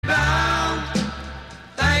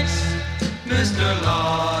Mr.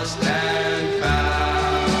 Lost and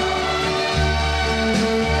Found.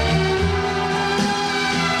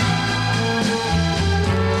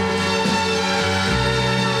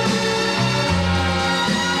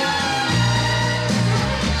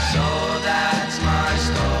 So that's my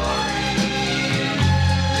story.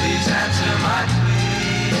 Please answer my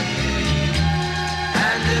plea.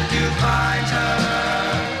 And if you find her,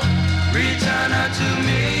 return her to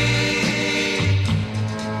me.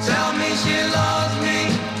 Tell me she loves me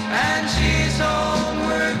and she's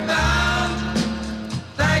homeward bound.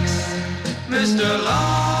 Thanks, Mr.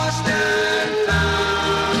 Lost and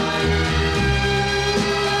Found.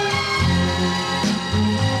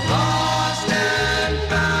 Lost and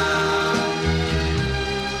found.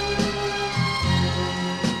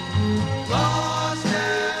 Lost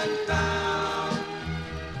and found.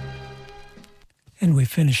 And we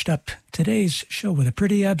finished up today's show with a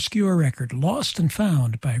pretty obscure record, Lost and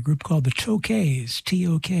Found, by a group called the Tokays,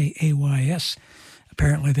 Tokays.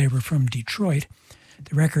 Apparently they were from Detroit.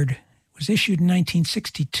 The record was issued in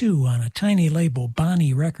 1962 on a tiny label,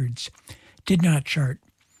 Bonnie Records. Did not chart.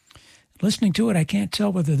 Listening to it, I can't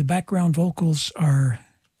tell whether the background vocals are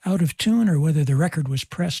out of tune or whether the record was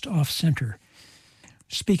pressed off-center.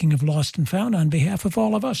 Speaking of Lost and Found, on behalf of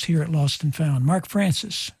all of us here at Lost and Found, Mark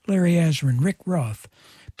Francis, Larry Azrin, Rick Roth,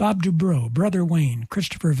 Bob Dubrow, Brother Wayne,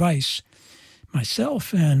 Christopher Weiss,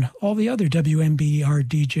 myself, and all the other WMBR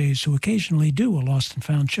DJs who occasionally do a Lost and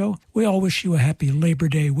Found show, we all wish you a happy Labor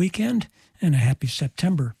Day weekend and a happy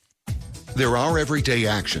September. There are everyday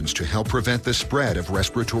actions to help prevent the spread of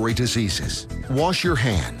respiratory diseases. Wash your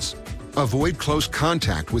hands. Avoid close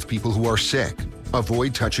contact with people who are sick.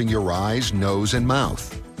 Avoid touching your eyes, nose, and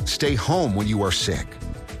mouth. Stay home when you are sick.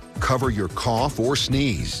 Cover your cough or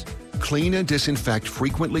sneeze. Clean and disinfect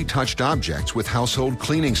frequently touched objects with household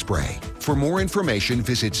cleaning spray. For more information,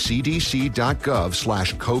 visit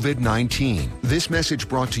cdc.gov/COVID-19. This message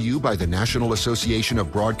brought to you by the National Association of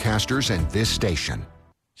Broadcasters and this station.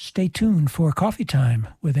 Stay tuned for Coffee Time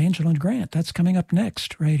with Angel and Grant. That's coming up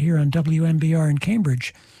next, right here on WMBR in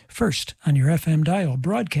Cambridge. First on your FM dial,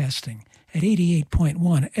 broadcasting at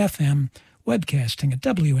 88.1 FM, webcasting at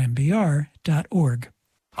WMBR.org.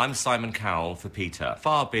 I'm Simon Cowell for PETA.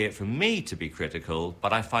 Far be it from me to be critical,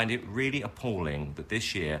 but I find it really appalling that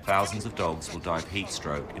this year thousands of dogs will die of heat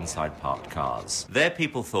stroke inside parked cars. Their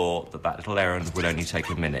people thought that little errand would only take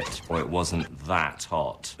a minute, or it wasn't that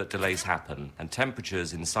hot. But delays happen, and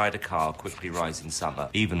temperatures inside a car quickly rise in summer,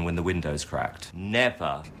 even when the window's cracked.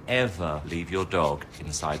 Never, ever leave your dog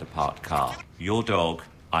inside a parked car. Your dog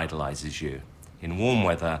idolizes you. In warm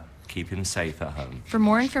weather, keep him safe at home. For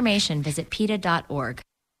more information, visit PETA.org.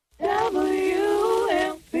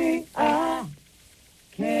 WMBR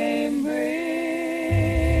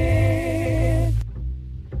Cambridge.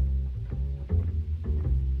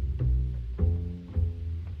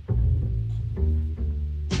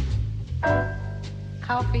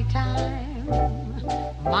 Coffee time,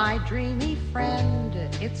 my dreamy friend,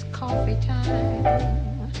 it's coffee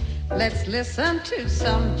time. Let's listen to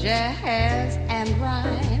some jazz and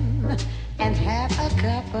rhyme and have a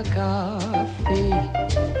cup of coffee.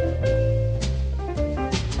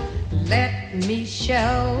 Let me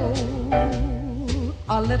show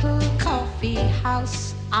a little coffee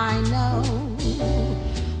house I know,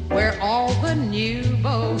 where all the new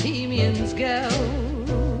bohemians go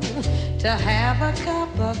to have a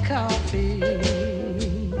cup of coffee.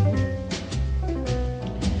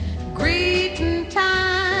 Greeting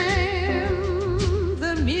time,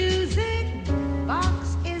 the music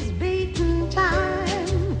box is beating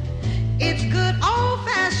time. It's good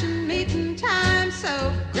old-fashioned meeting time,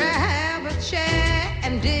 so grab a chair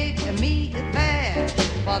and dig me there,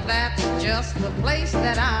 for that's just the place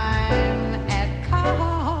that I'm at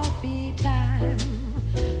coffee time.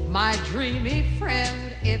 My dreamy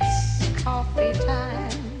friend, it's coffee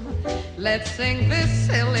time. Let's sing this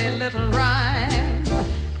silly little rhyme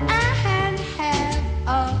and have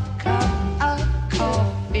a cup of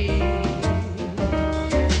coffee.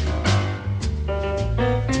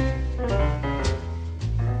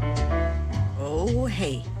 Oh,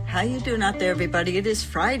 hey. How you doing out there, everybody? It is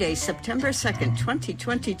Friday, September 2nd,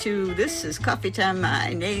 2022. This is Coffee Time.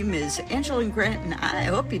 My name is Angela Grant, and I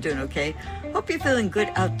hope you're doing okay. Hope you're feeling good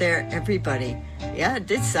out there, everybody. Yeah, it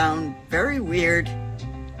did sound very weird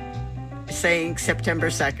saying September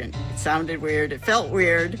 2nd. It sounded weird. It felt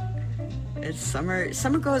weird. It's summer.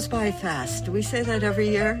 Summer goes by fast. Do we say that every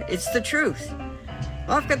year? It's the truth.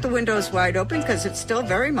 Well, I've got the windows wide open because it's still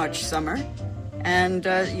very much summer. And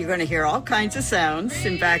you're going to hear all kinds of sounds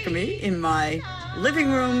in back of me in my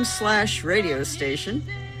living room / radio station.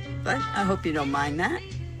 But I hope you don't mind that.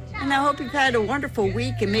 And I hope you've had a wonderful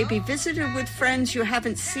week and maybe visited with friends you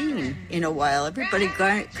haven't seen in a while. Everybody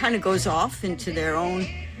kind of goes off into their own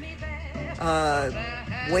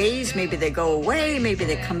ways. Maybe they go away, maybe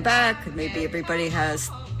they come back, maybe everybody has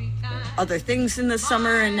other things in the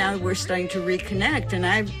summer, and now we're starting to reconnect. And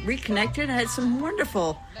I've reconnected. I had some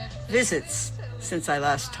wonderful visits since I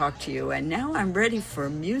last talked to you, and now I'm ready for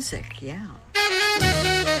music. Yeah.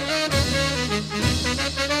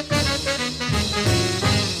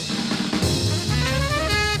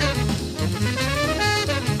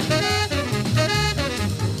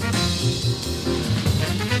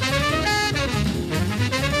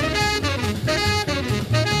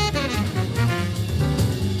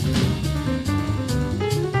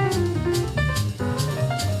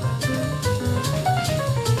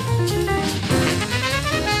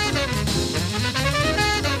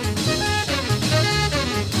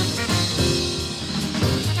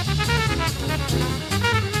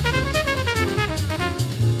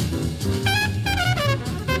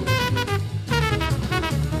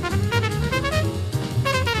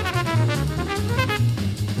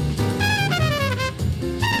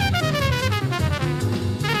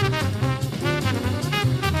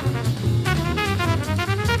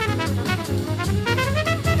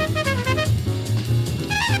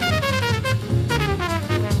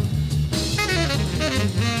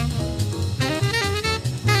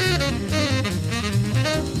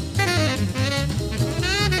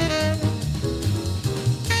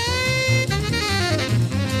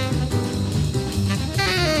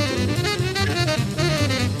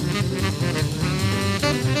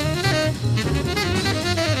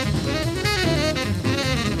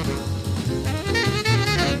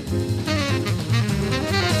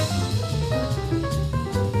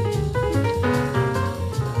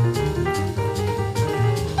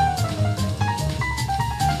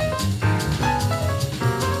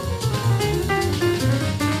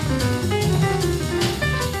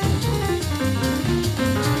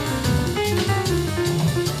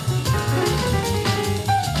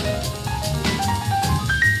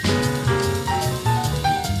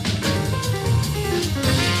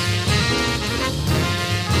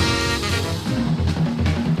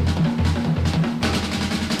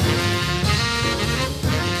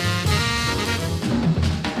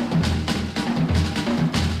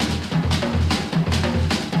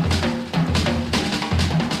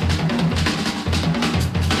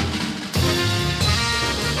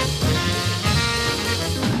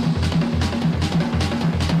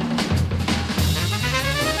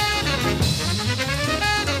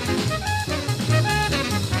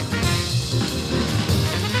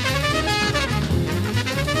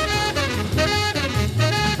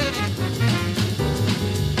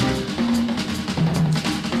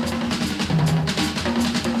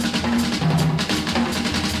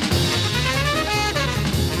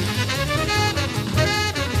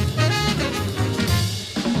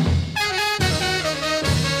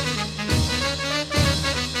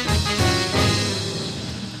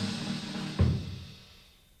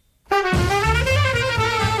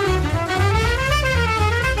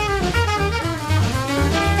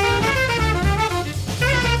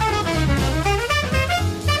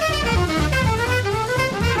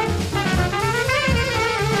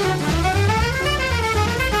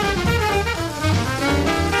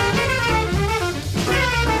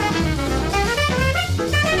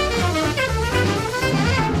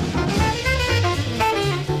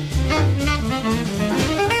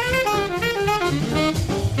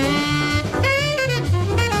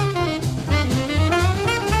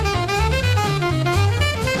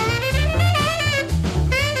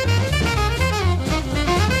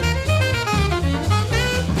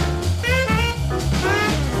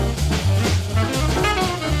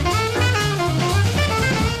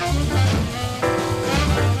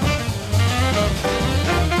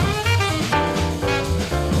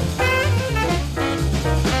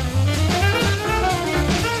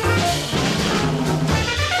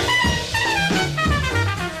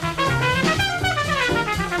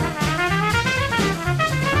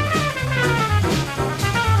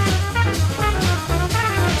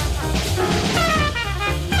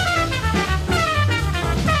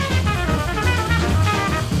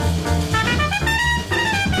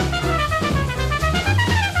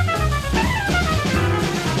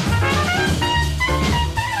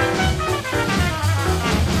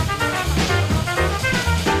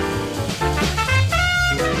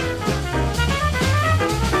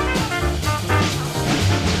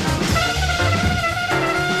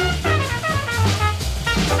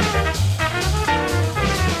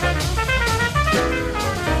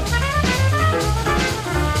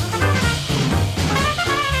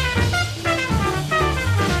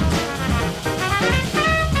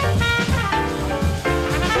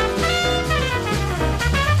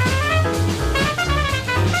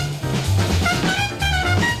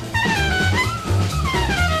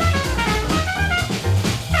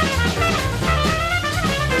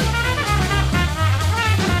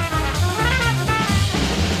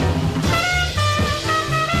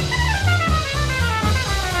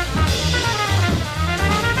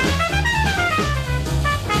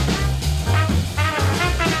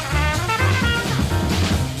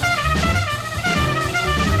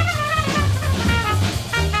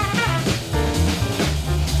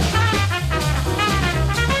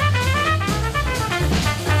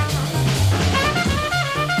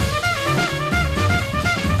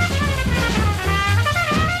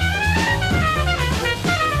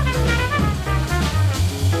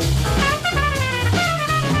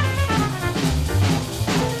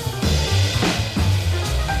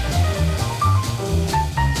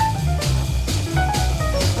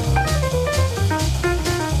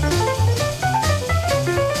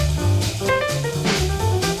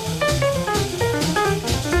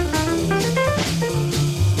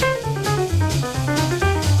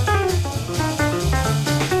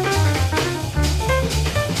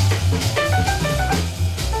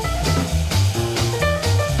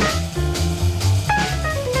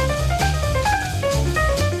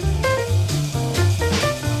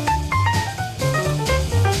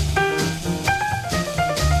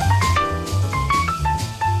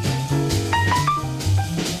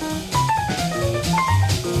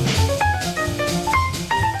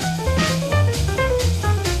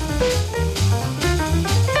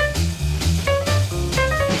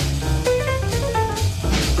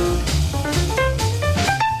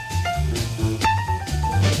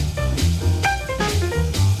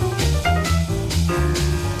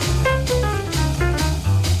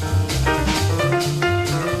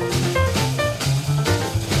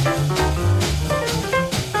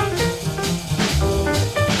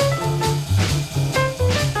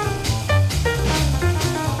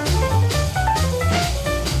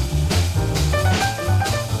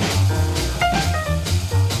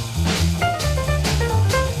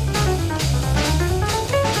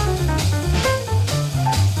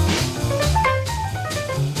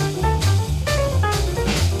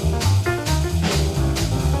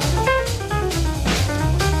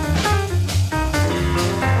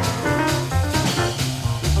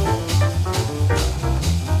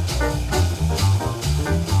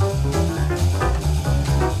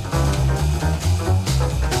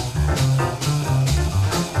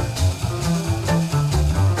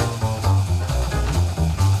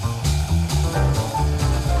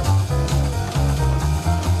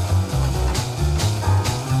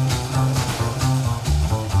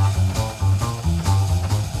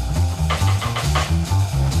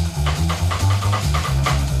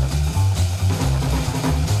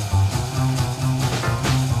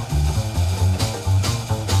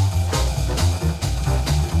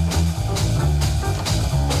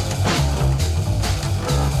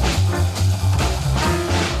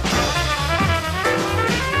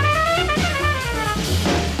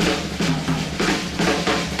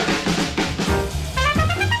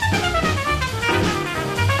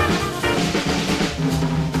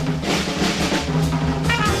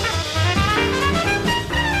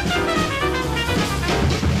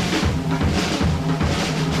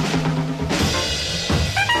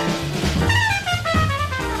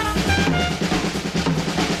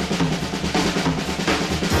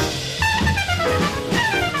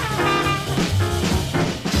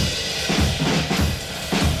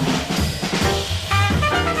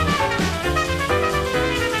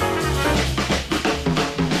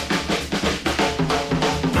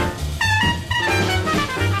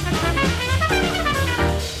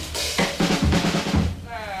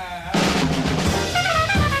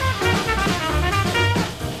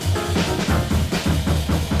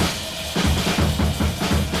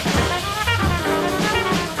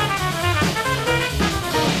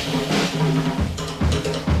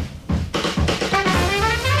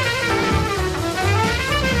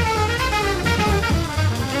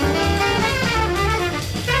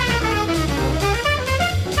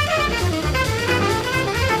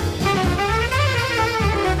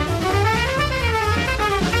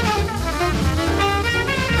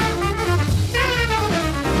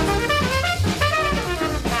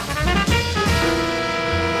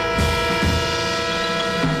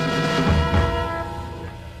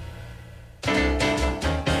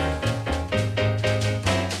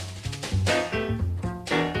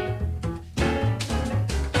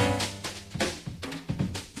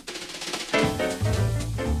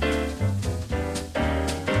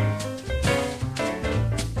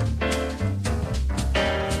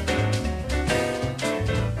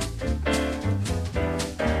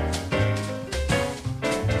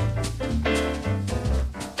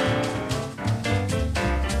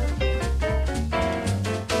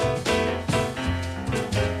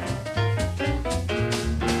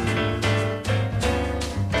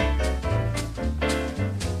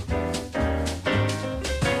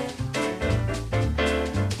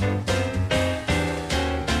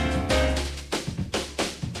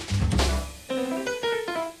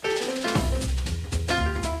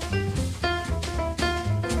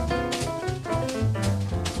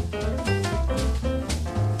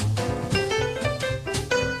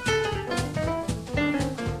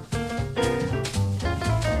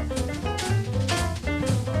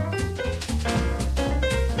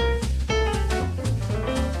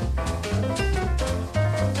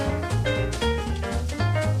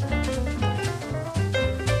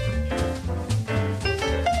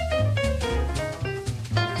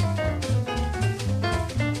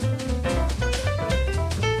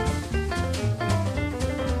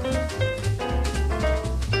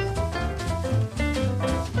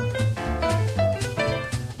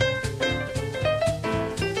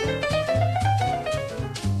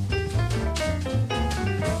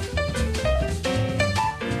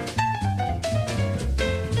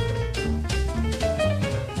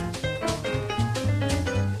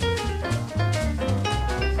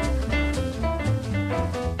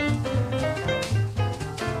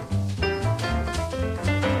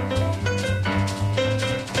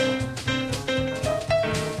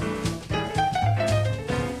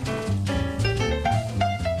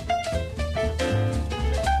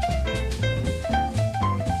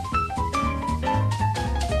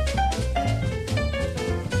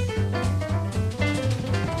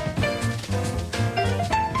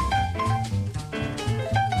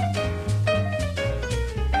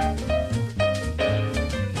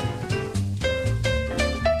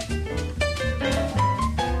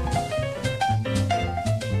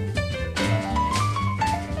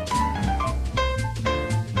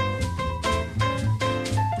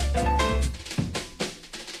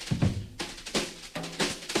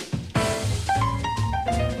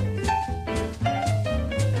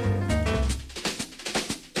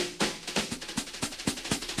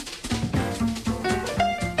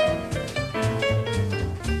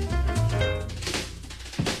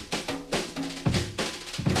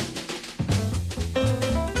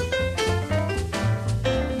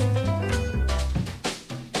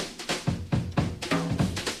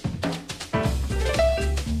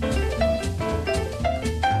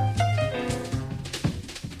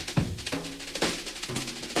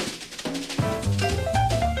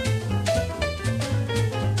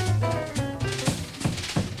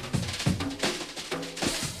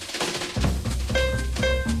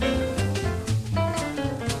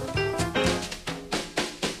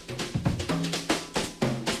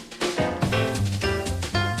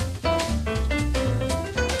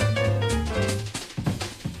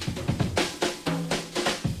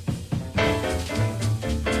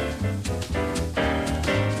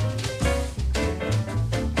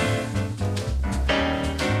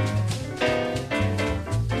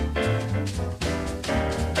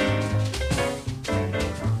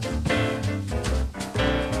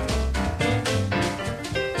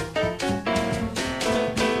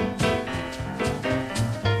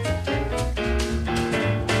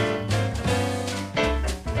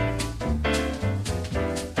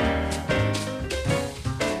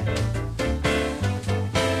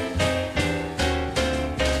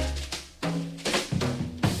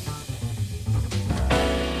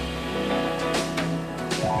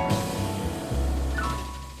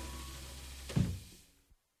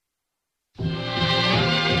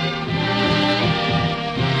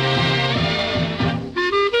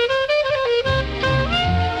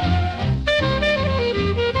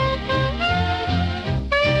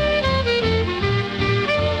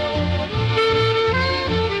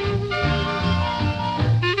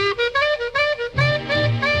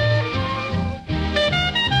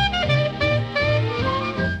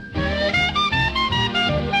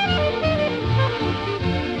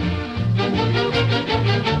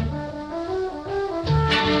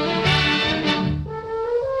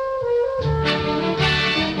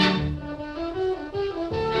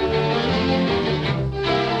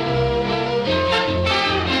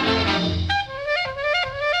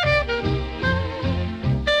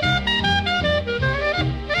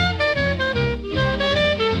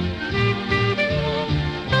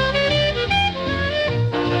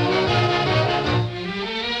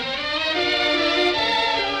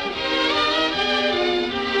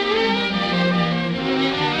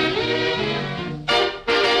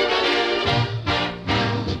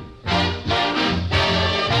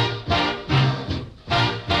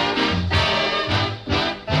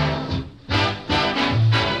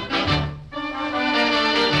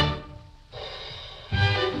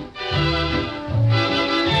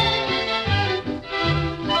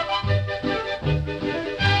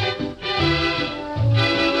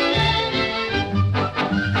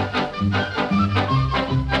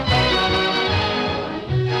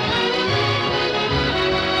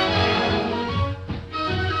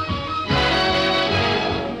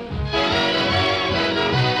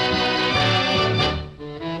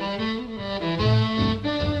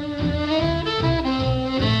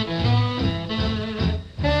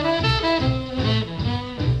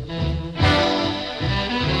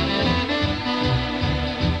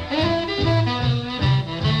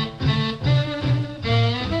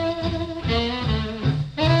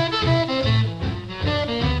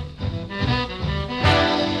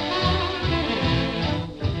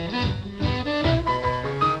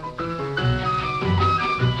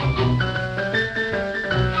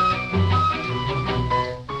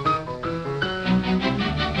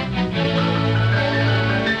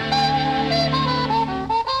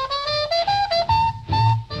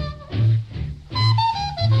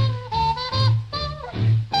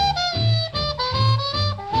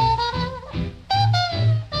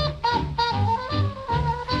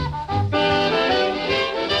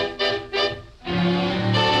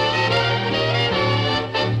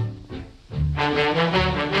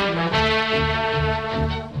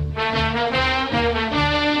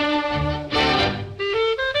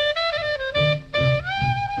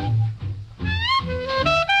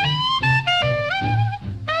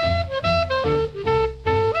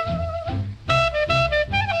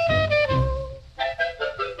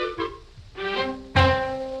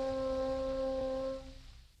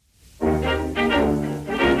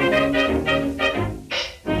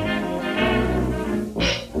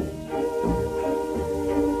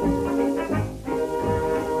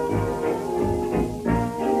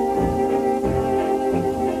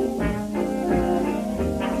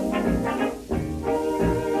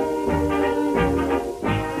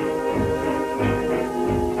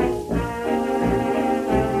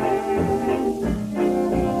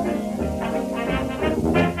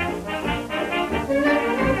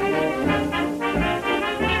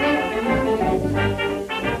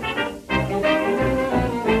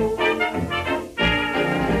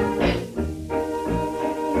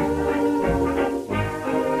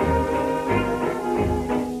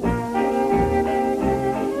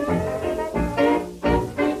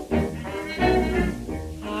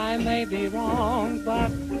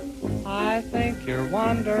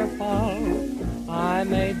 wonderful. I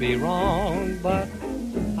may be wrong, but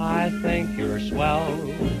I think you're swell.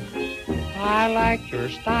 I like your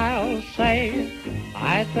style, say,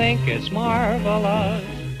 I think it's marvelous.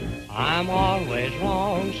 I'm always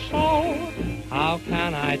wrong, so how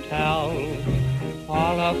can I tell?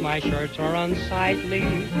 All of my shirts are unsightly,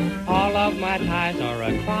 all of my ties are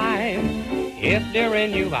a crime. If dear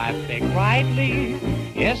in you I pick rightly,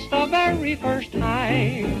 it's the very first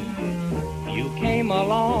time you came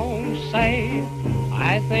along, say,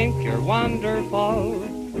 I think you're wonderful,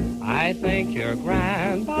 I think you're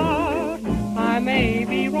grand, but I may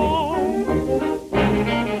be wrong.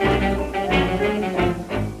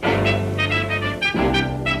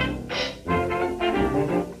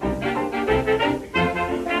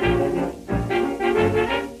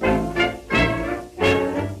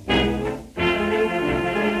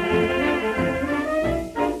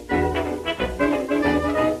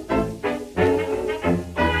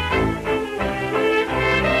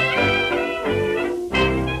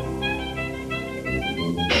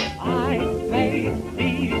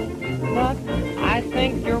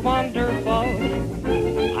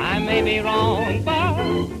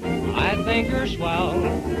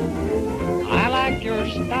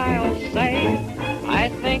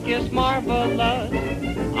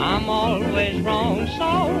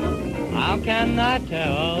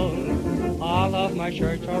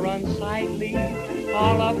 Shirts are unsightly,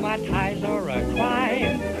 all of my ties are a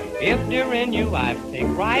crime. If dear in you I pick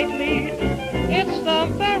rightly, it's the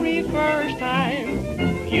very first time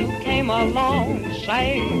you came along,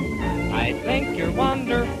 say, I think you're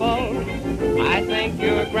wonderful, I think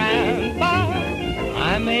you're grand, but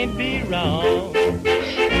I may be wrong.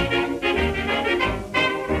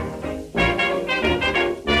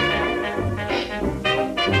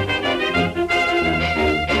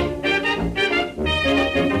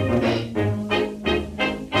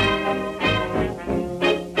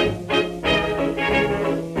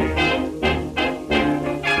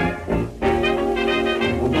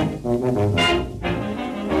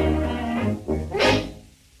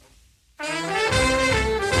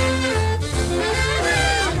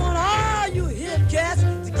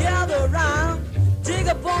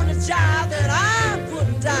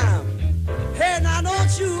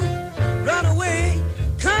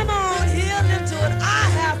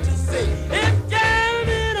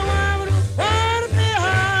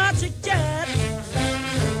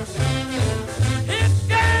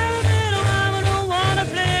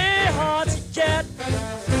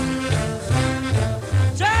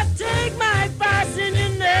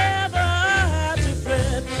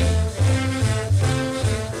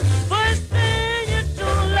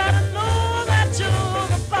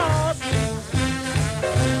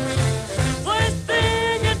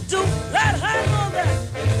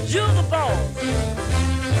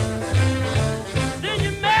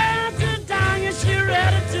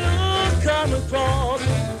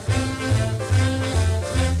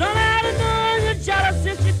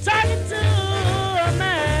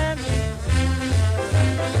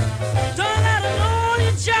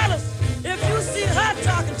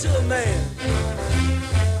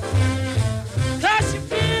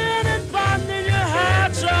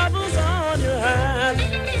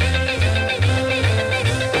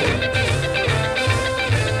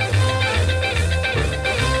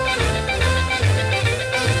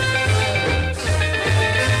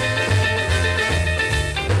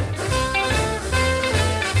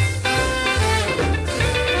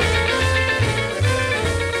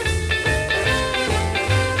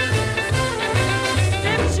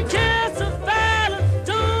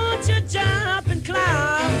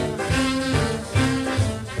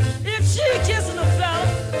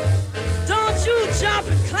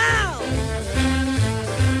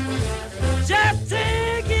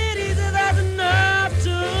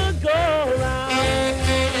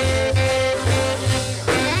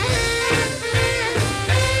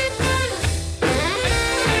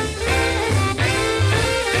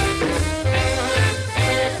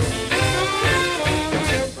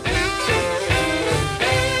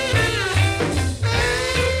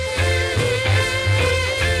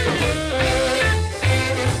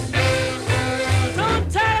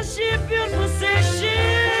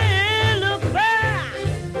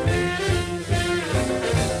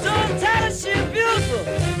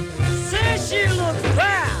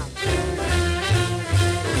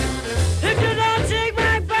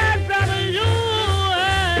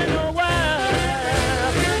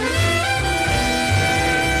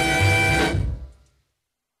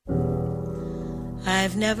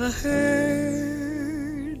 I've never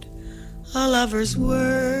heard a lover's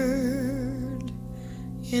word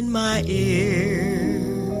in my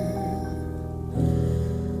ear.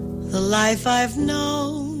 The life I've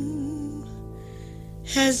known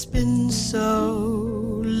has been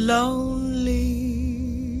so lonely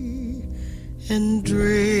and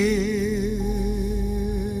drear.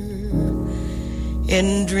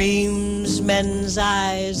 In dreams, men's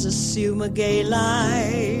eyes assume a gay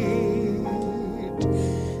light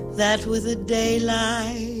that with the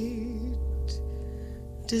daylight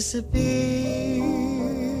disappears.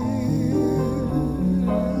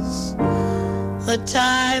 The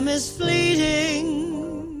time is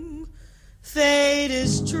fleeting, fate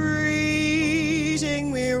is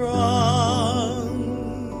treating me wrong.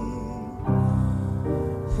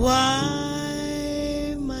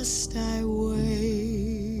 Why must I wait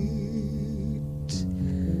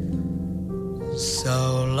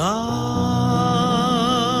so long?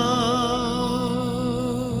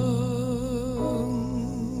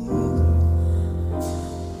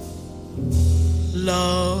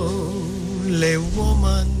 Lonely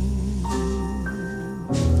woman,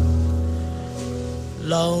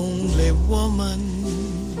 lonely woman,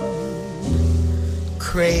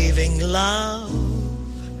 craving love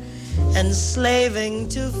and slaving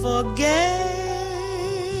to forget.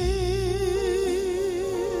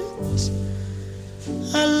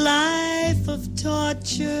 A life of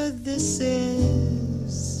torture this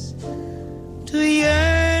is, to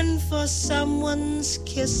yearn for someone's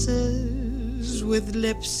kisses with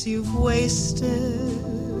lips you've wasted,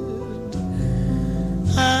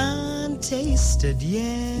 untasted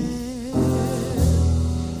yet.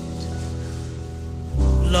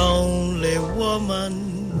 Lonely woman,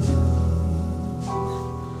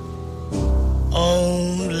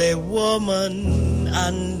 only woman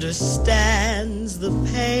understands the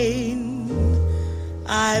pain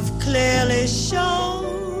I've clearly shown.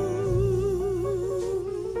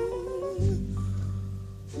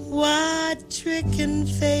 What trick and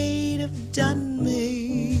fate have done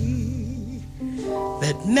me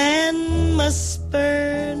that men must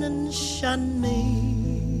spurn and shun me?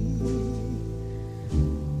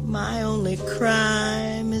 My only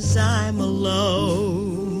crime is I'm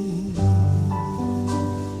alone.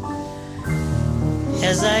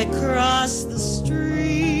 As I cross the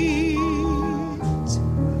street,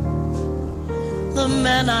 the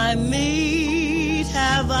men I meet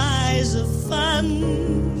have eyes of fun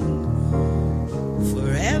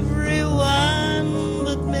for everyone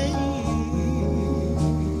but me.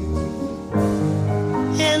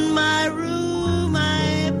 In my room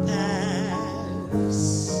I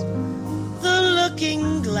pass the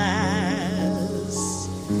looking glass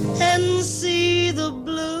and see the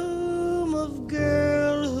bloom of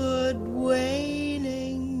girlhood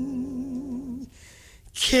waning,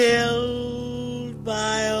 killed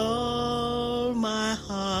by all my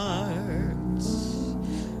heart's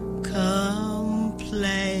complaining.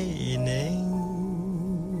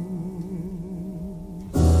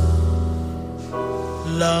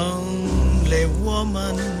 Lonely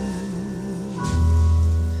woman,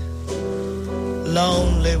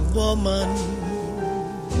 lonely woman,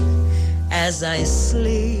 as I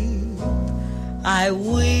sleep, I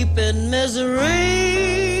weep in misery.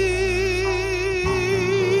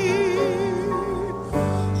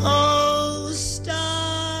 Oh,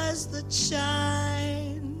 stars that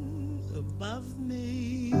shine above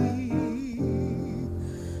me,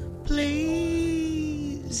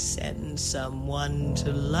 please send someone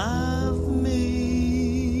to love me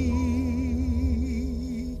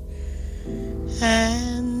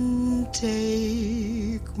and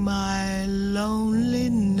take my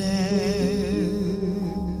loneliness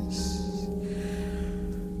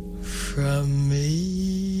from me.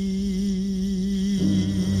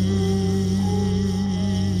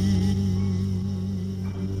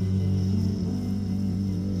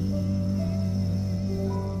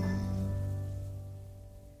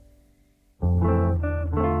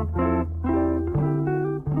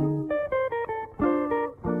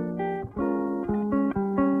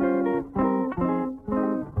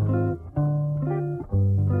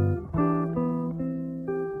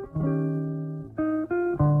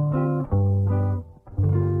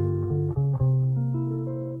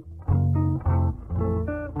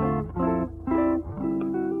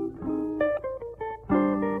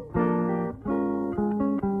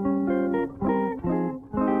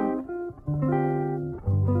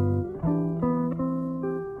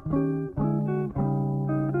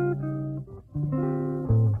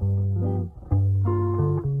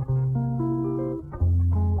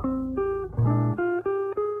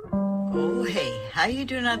 How you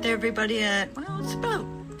doing out there, everybody? Well,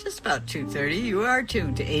 it's just about 2:30. You are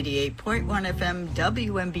tuned to 88.1 FM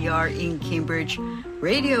WMBR in Cambridge,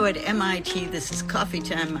 Radio at MIT. This is Coffee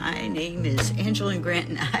Time. My name is Angeline Grant,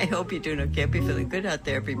 and I hope you're doing okay. Be feeling good out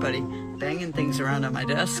there, everybody. Banging things around on my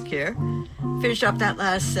desk here. Finished off that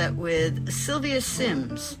last set with Sylvia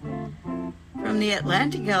Sims from the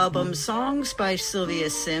Atlantic album Songs by Sylvia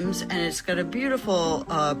Sims, and it's got a beautiful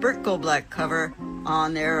Burt Goldblatt cover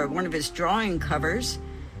on there, one of his drawing covers,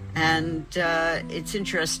 and it's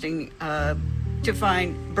interesting to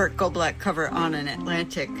find Burt Goldblatt cover on an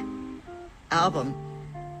Atlantic album.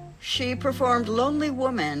 She performed Lonely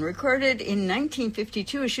Woman, recorded in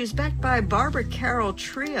 1952. She was backed by Barbara Carroll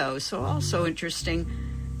Trio, so also interesting.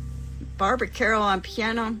 Barbara Carroll on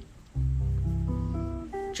piano,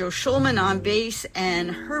 Joe Schulman on bass,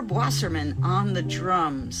 and Herb Wasserman on the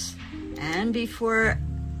drums. And before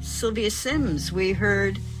Sylvia Sims, we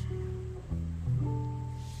heard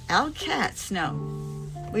Al Katz. No,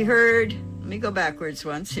 we heard, let me go backwards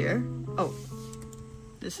once here. Oh,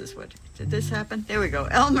 this is what, did this happen? There we go.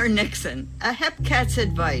 Elmer Nixon, A Hep Cat's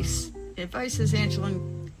Advice. Advice is,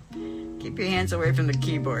 Angeline, keep your hands away from the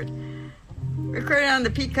keyboard. Recorded on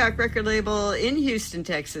the Peacock record label in Houston,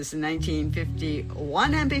 Texas in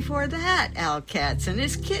 1951. And before that, Al Katz and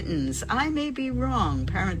his Kittens, I May Be Wrong,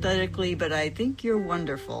 parenthetically, but I Think You're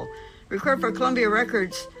Wonderful. Recorded for Columbia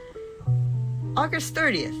Records August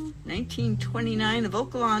 30th, 1929. The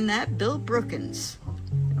vocal on that, Bill Brookins.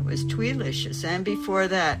 It was Tweelicious. And before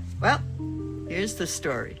that, well, here's the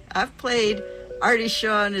story. I've played Artie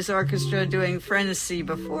Shaw and his orchestra doing Frenesy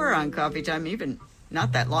before on Coffee Time, even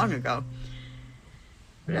not that long ago.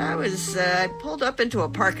 But I pulled up into a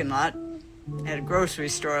parking lot at a grocery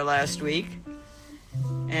store last week,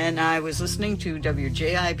 and I was listening to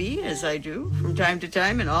WJIB, as I do from time to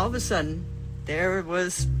time, and all of a sudden, there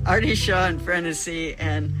was Artie Shaw and Frenesy,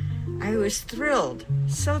 and I was thrilled,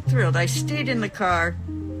 so thrilled. I stayed in the car,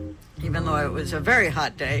 even though it was a very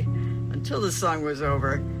hot day, until the song was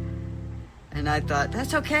over. And I thought,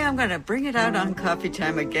 that's okay, I'm going to bring it out on Coffee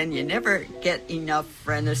Time again. You never get enough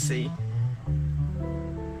Frenesy.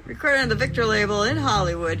 Recorded on the Victor label in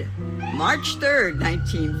Hollywood, March 3rd,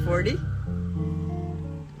 1940.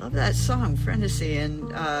 Love that song, Frenesy,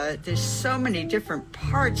 and there's so many different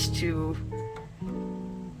parts to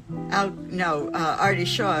Artie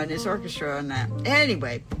Shaw and his orchestra on that.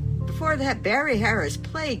 Anyway, before that, Barry Harris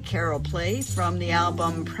played Carol Play from the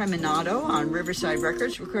album Preminato on Riverside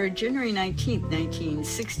Records, recorded January 19th,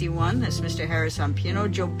 1961. That's Mr. Harris on piano,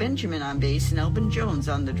 Joe Benjamin on bass, and Elvin Jones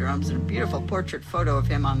on the drums, and a beautiful portrait photo of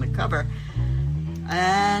him on the cover.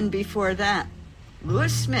 And before that,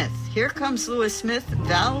 Louis Smith. Here Comes Louis Smith,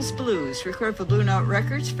 Val's Blues, recorded for Blue Note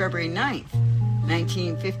Records, February 9th,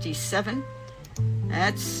 1957.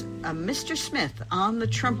 That's Mr. Smith on the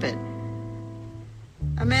trumpet.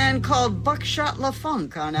 A man called Buckshot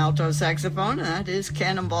LaFunk on alto saxophone, and that is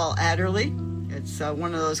Cannonball Adderley. It's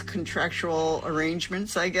one of those contractual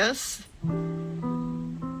arrangements, I guess.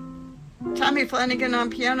 Tommy Flanagan on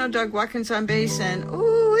piano, Doug Watkins on bass, and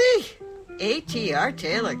ooh-wee, A.T.R.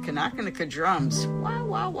 Taylor, Kanakanika drums. Wow,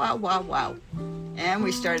 wow, wow, wow, wow. And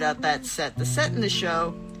we start out that set, the set in the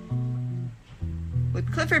show,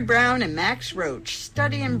 with Clifford Brown and Max Roach,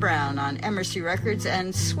 Studying Brown on Emercy Records,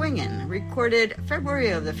 and Swingin', recorded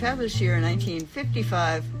February of the fabulous year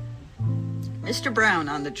 1955. Mr. Brown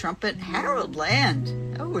on the trumpet, Harold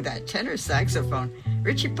Land, oh, that tenor saxophone,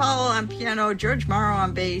 Richie Powell on piano, George Morrow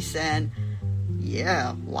on bass, and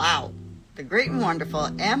yeah, wow, the great and wonderful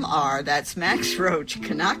M.R., that's Max Roach,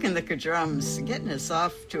 Kanakanika drums, getting us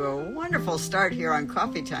off to a wonderful start here on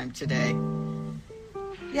Coffee Time today.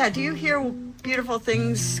 Yeah, do you hear beautiful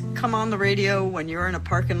things come on the radio when you're in a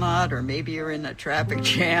parking lot, or maybe you're in a traffic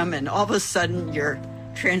jam, and all of a sudden you're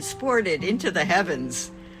transported into the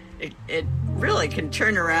heavens? It really can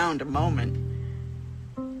turn around a moment.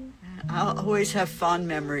 I'll always have fond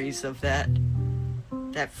memories of that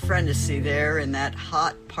Frenesy there in that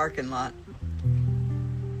hot parking lot.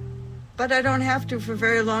 But I don't have to for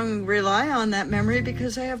very long rely on that memory,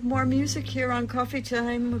 because I have more music here on Coffee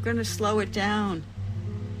Time. We're going to slow it down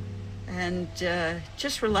and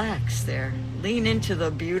just relax there. Lean into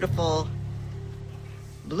the beautiful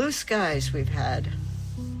blue skies we've had.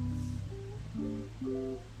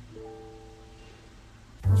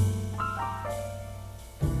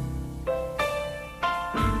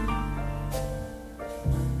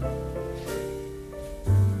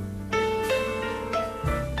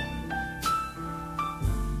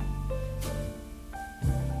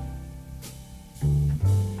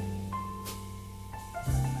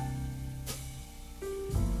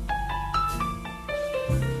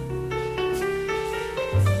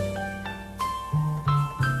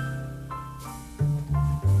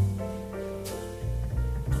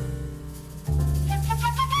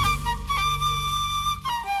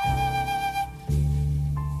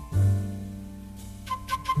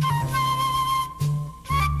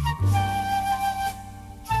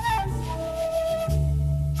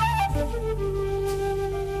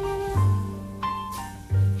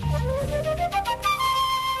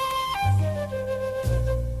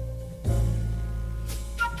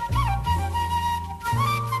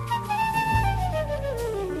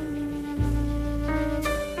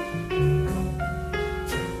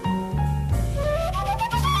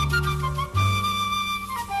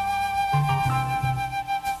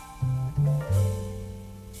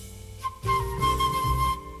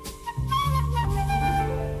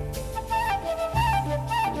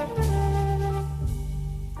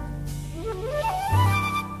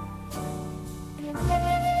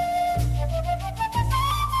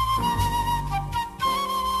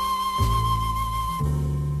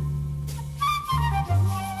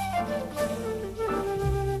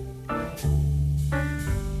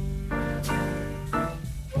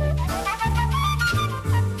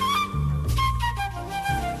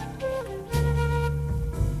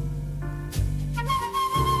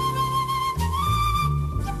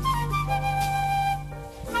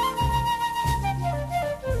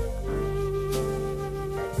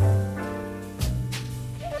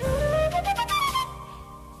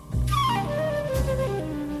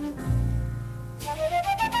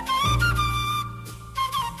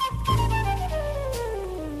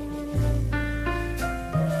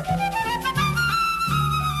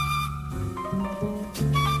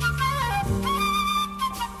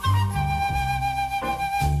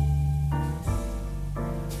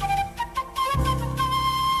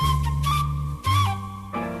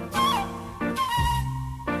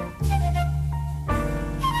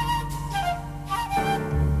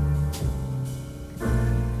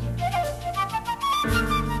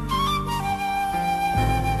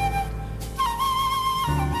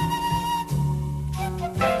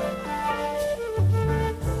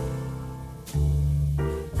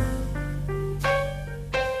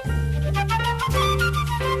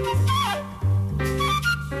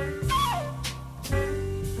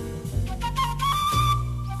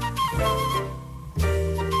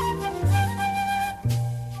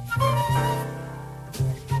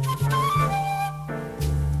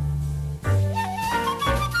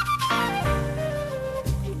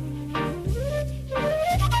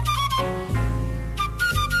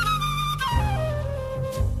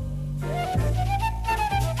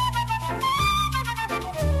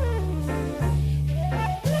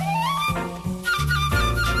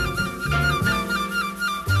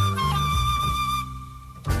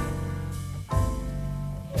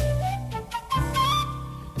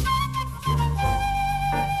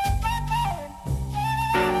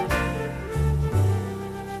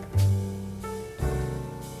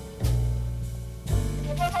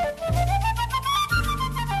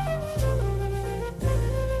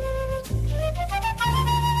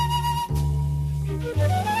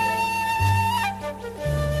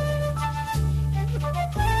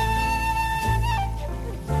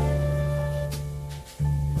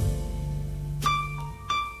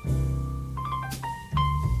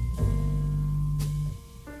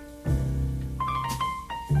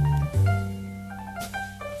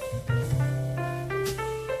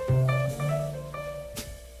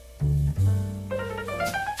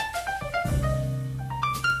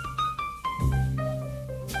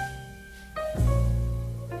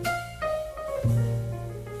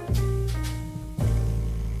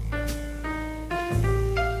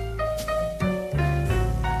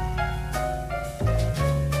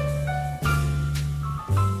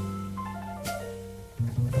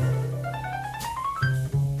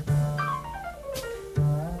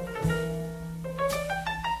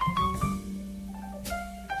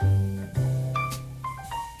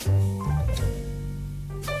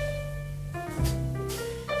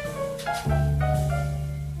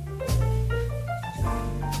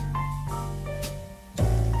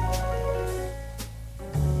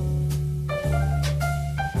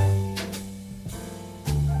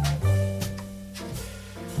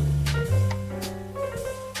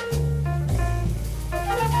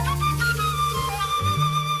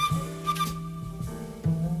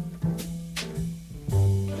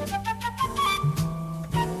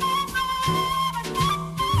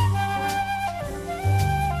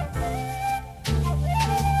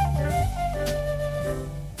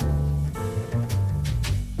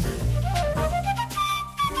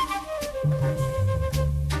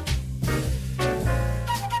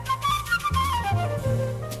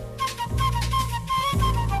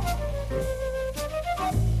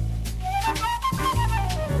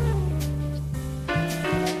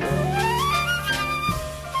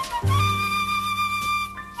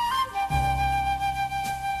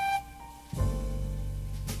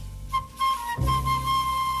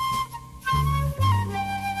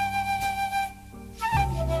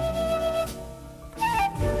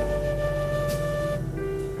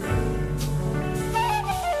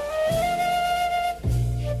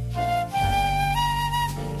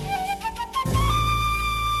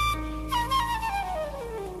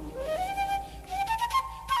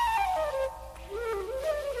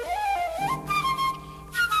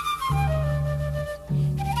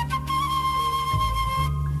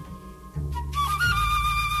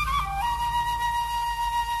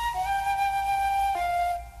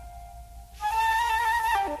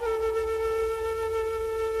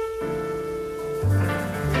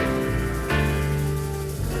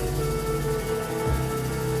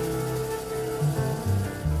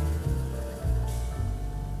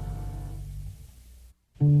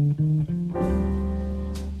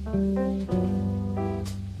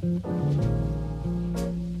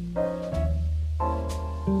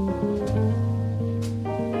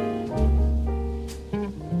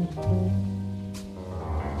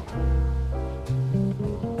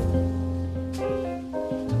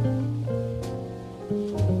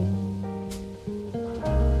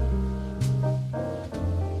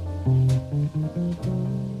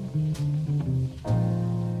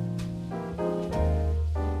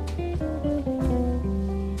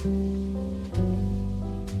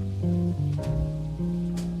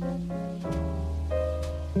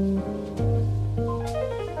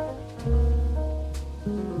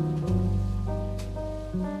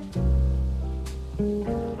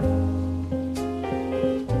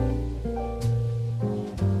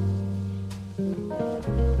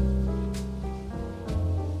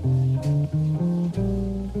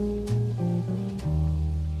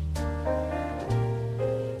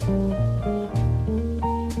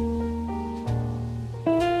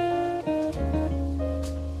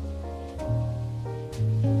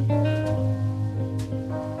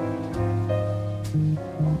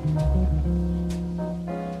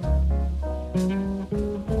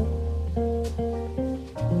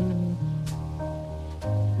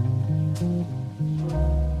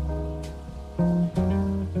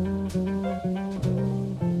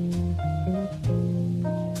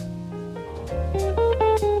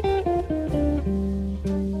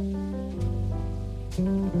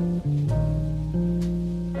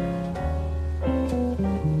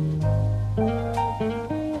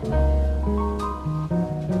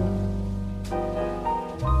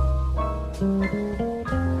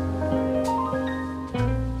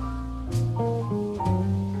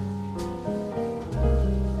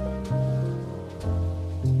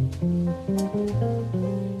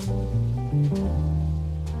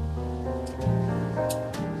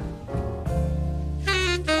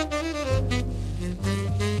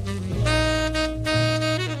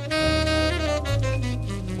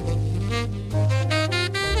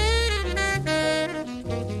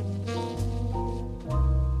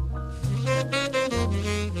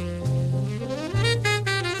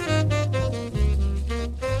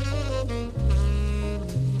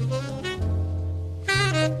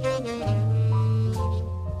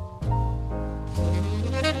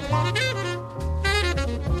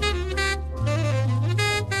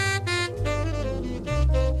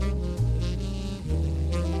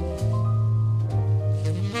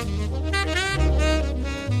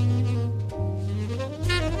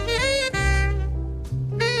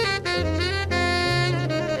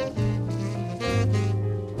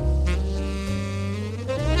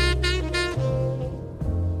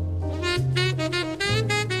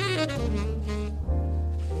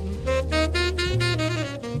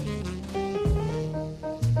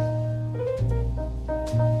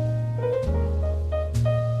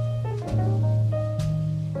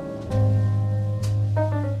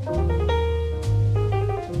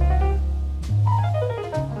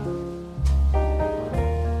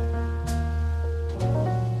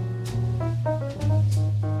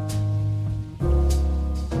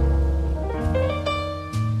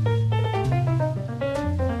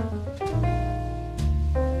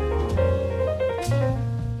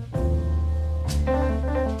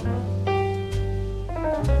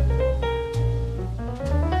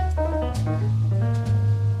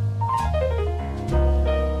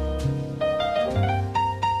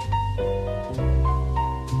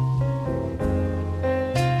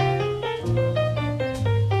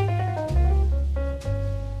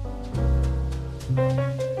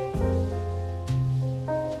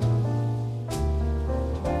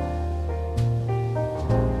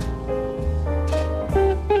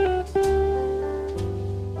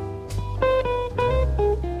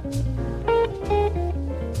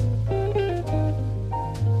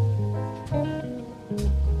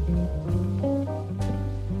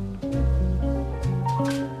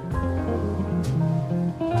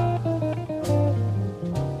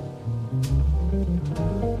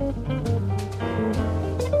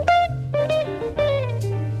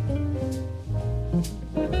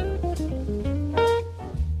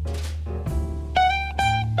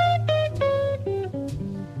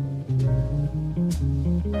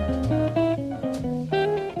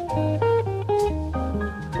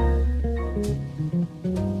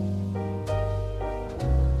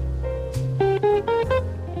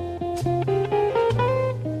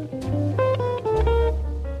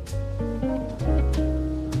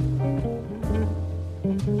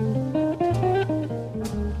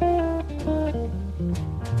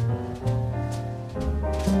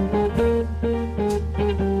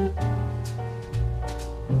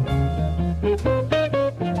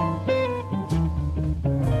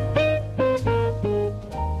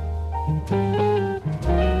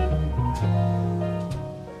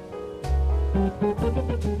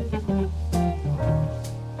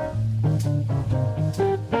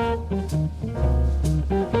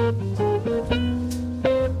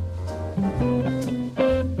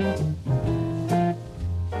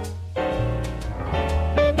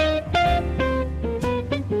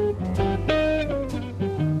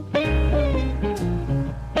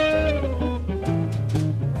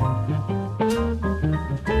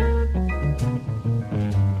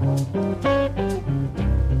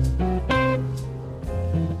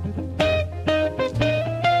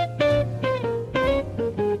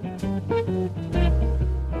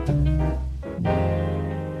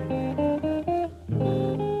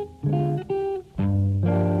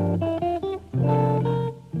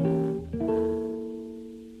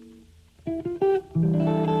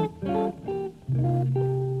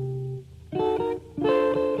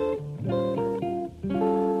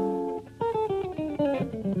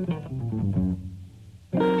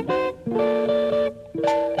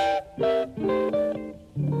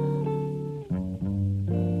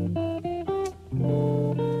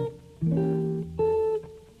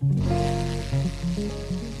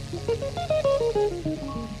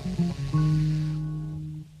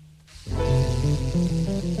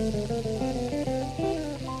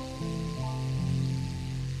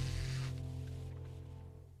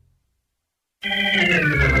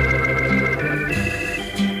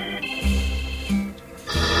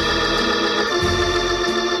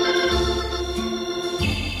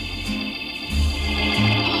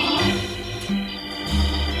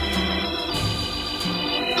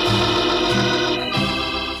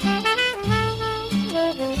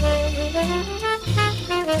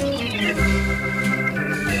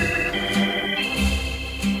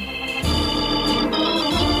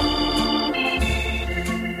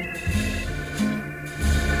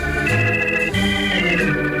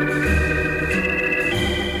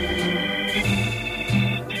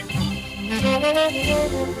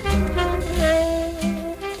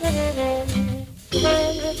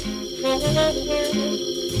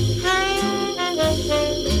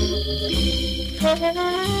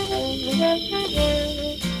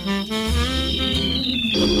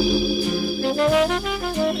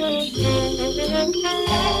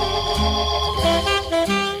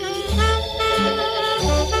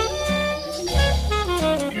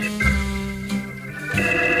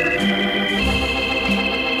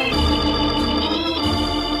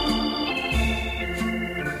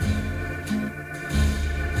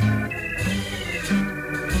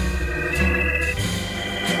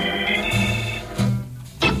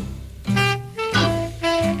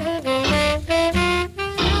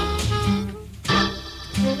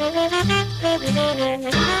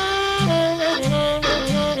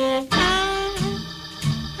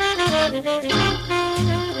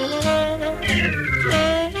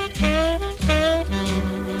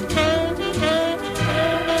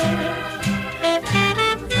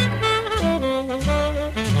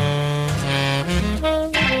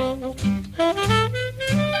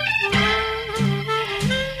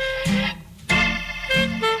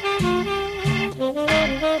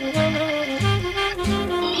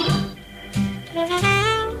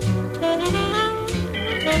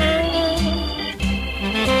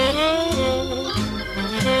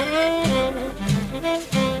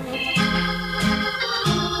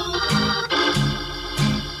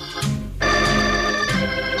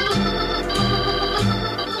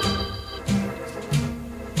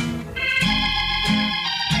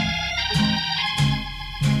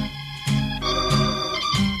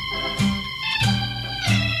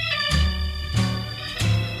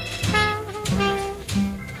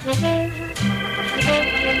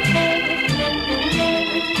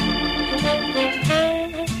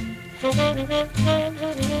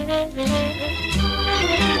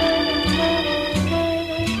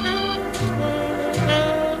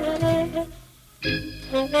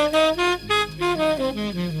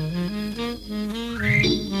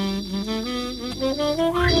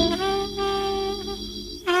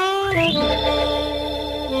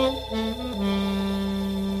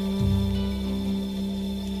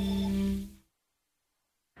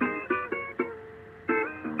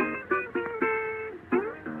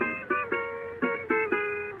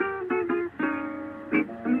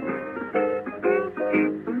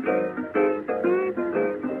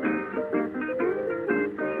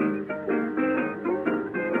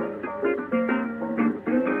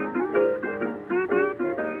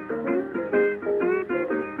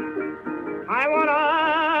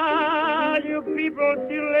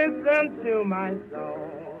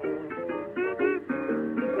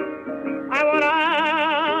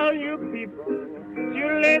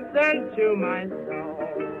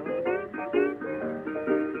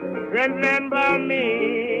 Remember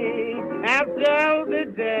me after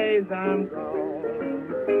the days I'm gone.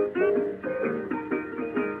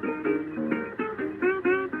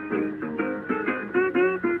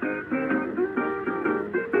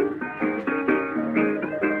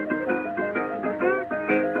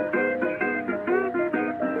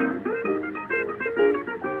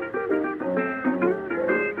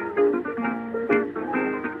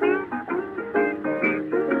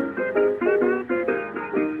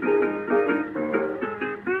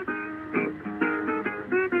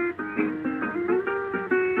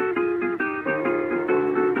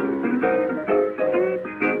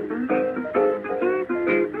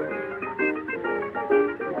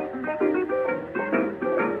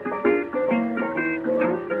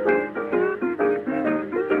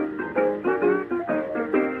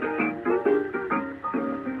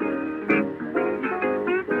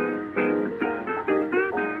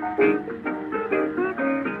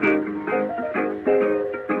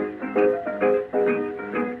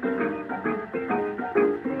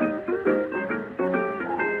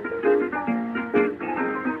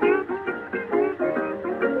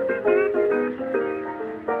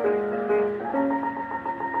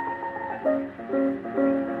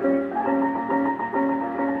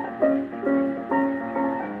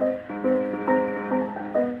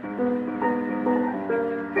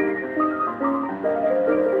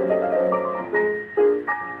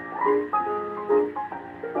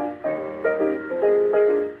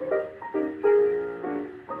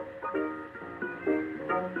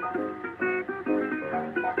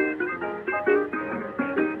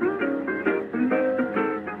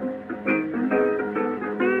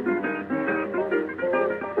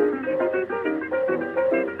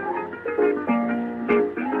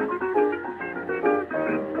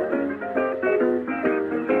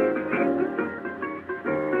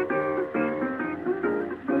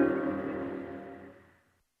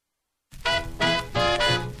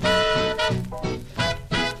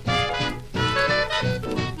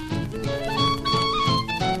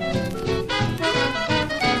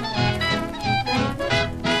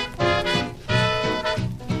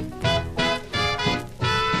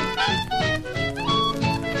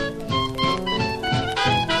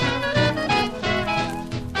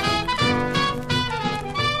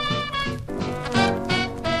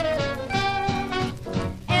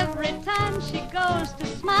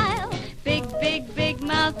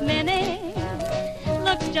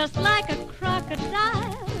 just like a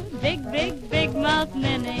crocodile. Big, big, big mouth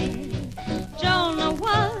Minnie. Jonah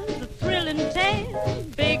was a thrilling tale.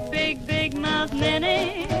 Big, big, big mouth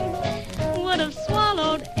Minnie would have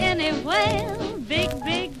swallowed any whale. Big,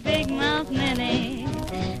 big, big mouth Minnie.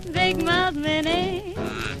 Big mouth Minnie.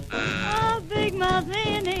 Oh, big mouth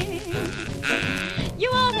Minnie. You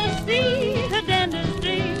ought to see her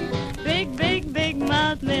dentistry. Big, big, big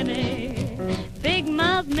mouth Minnie. Big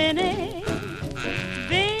mouth Minnie.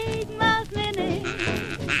 Big mouth Minnie.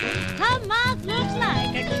 Her mouth looks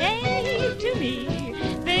like a cave to me.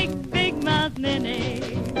 Big, big mouth Minnie.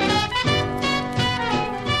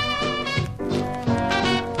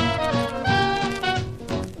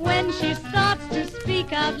 When she starts to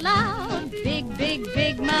speak out loud, big, big,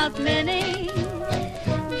 big mouth Minnie.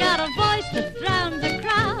 Got a voice that drowns the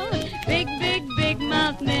crowd. Big, big, big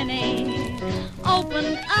mouth Minnie.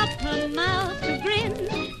 Opened up her mouth to grin.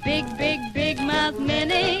 Big, big, big mouth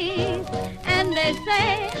Minnie. And they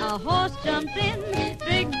say a horse jumped in.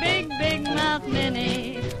 Big, big, big mouth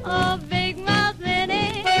Minnie. Oh, big mouth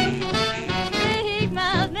Minnie. Big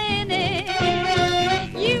mouth Minnie.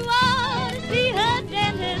 You ought to see her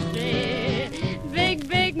dentistry. Big,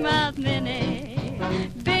 big mouth Minnie.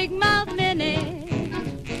 Big mouth Minnie.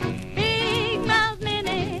 Big mouth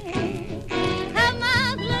Minnie. Her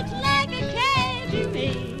mouth looks like a cave to me.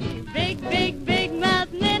 Big, big, big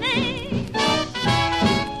mouth Minnie.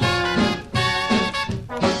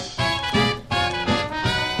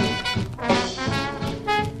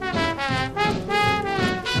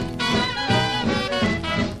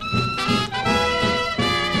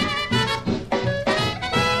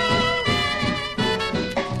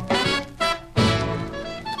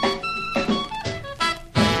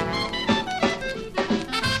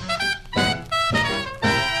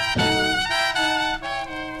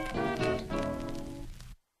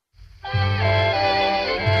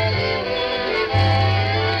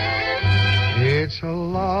 It's a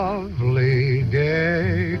lovely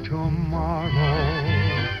day tomorrow.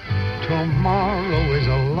 Tomorrow is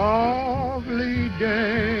a lovely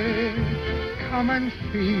day. Come and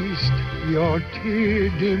feast your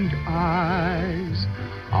tear-dimmed eyes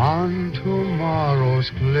on tomorrow's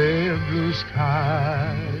clear blue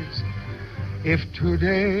skies. If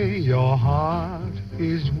today your heart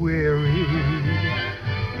is weary,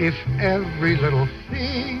 if every little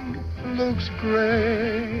thing looks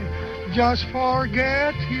gray, just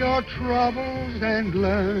forget your troubles and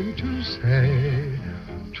learn to say,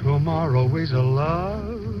 tomorrow is a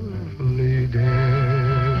lovely day.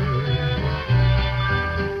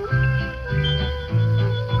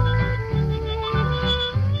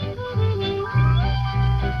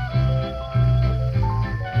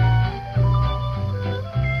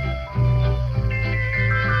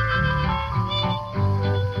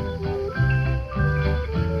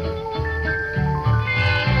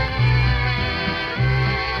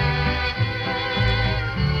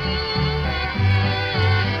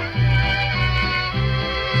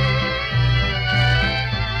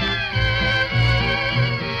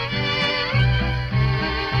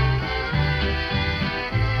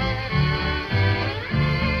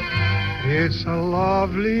 It's a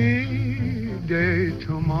lovely day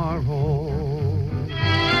tomorrow.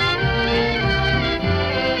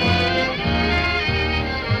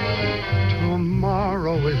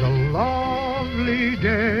 Tomorrow is a lovely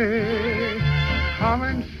day. Come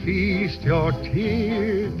and feast your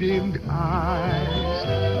tear-dimmed eyes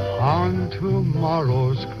on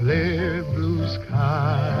tomorrow's clear blue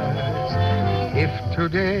skies. If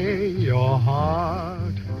today your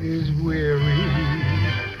heart is weary,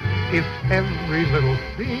 if every little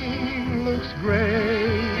thing looks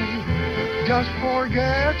gray, just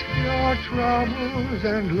forget your troubles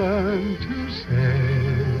and learn to say,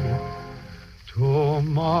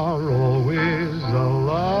 tomorrow is a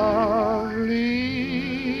lovely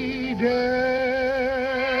day.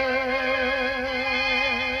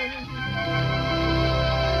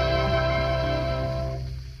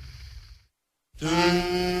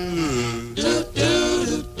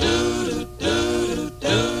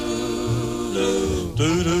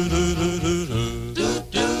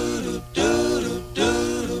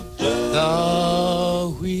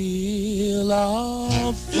 The wheel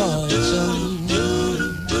of fortune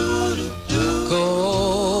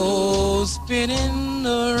goes spinning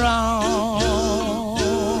around.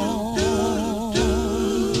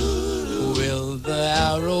 Will the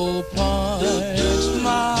arrow point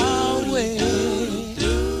my way?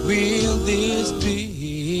 Will this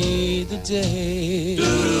be the day?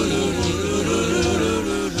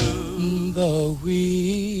 The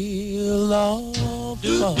wheel of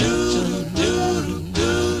fortune,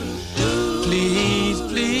 please,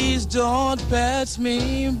 please don't pass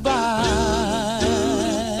me by.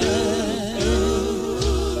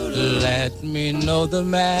 Let me know the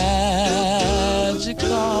magic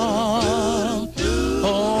charm.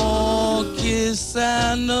 Oh, kiss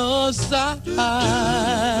and a sigh,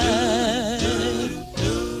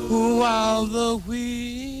 while the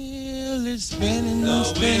wheel is spinning,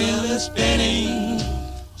 spinning, spinning,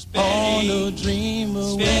 on a dream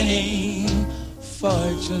of winning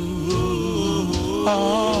fortune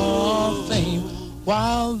or fame,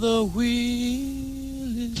 while the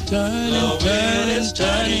wheel is turning, turning,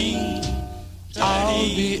 turning, I'll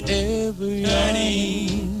be ever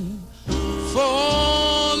yearning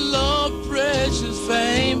for love, precious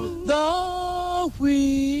fame, the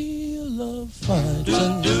wheel of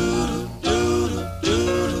fortune.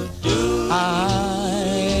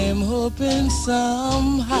 I'm hoping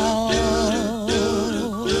somehow,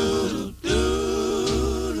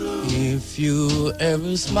 if you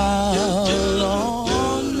ever smile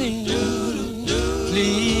on me,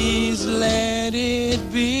 please let it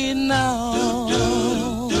be now,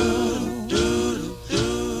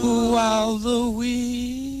 while the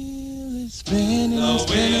wheel is spinning,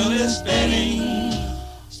 spinning, spinning,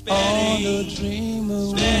 on a dream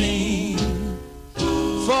of winning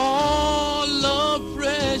for love,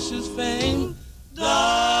 precious fame,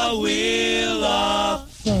 the wheel of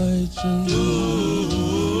fortune.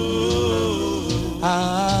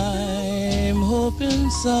 I'm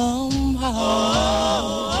hoping somehow,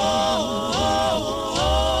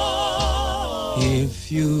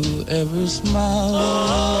 if you ever smile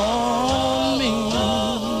on me,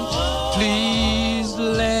 please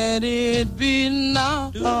let it be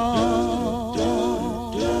now.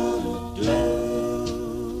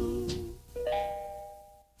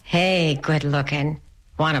 Hey, good looking.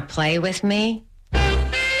 Want to play with me?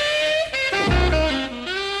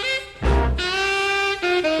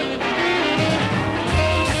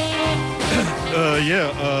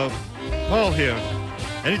 Paul here.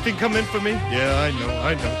 Anything come in for me? Yeah,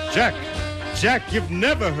 I know. Jack, you've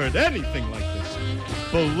never heard anything like this.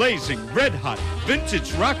 Blazing, red hot,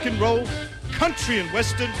 vintage rock and roll, country and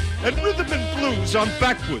western, and rhythm and blues on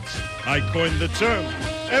Backwoods. I coined the term.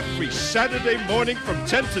 Every Saturday morning from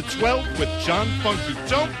 10 to 12 with John Funky.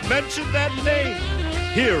 Don't mention that name.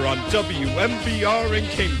 Here on WMBR in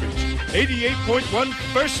Cambridge. 88.1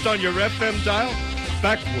 first on your FM dial.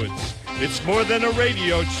 Backwoods. It's more than a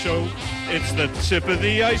radio show. It's the tip of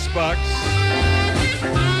the icebox.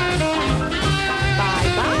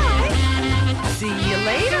 Bye-bye. See you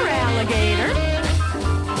later, alligator.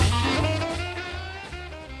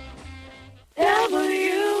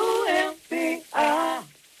 WMBR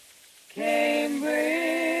Cambridge.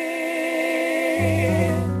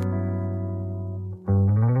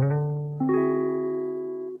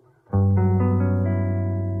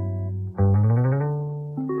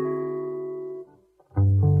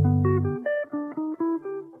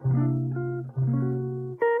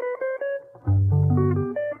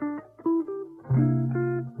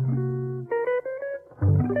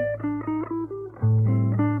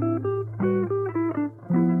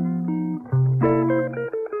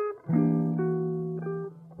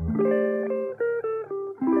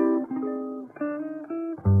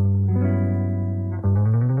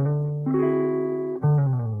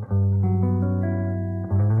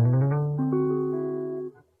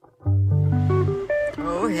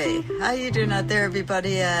 How you doing out there,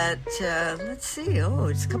 everybody? At let's see. Oh,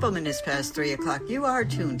 it's a couple minutes past 3 o'clock. You are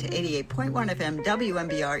tuned to 88.1 FM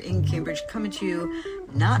WMBR in Cambridge, coming to you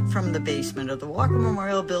not from the basement of the Walker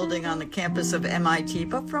Memorial Building on the campus of MIT,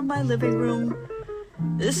 but from my living room.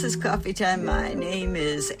 This is Coffee Time. My name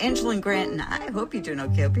is Angeline Grant, and I hope you're doing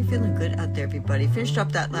okay. Hope you're feeling good out there, everybody. Finished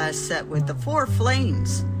up that last set with the Four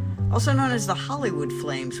Flames, also known as the Hollywood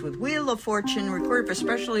Flames, with Wheel of Fortune, recorded for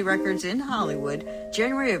Specialty Records in Hollywood,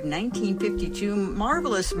 January of 1952.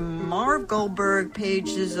 Marvelous Marv Goldberg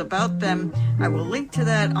pages about them. I will link to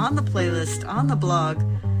that on the playlist, on the blog,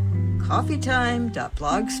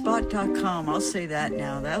 coffeetime.blogspot.com. I'll say that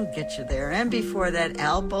now. That'll get you there. And before that,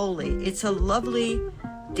 Al Bowley, It's a Lovely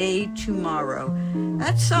Day Tomorrow.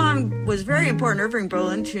 That song was very important, Irving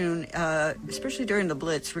Berlin tune, especially during the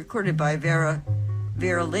Blitz, recorded by Vera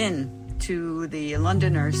Lynn to the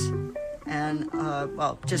Londoners and,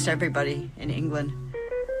 just everybody in England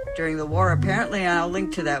during the war. Apparently, I'll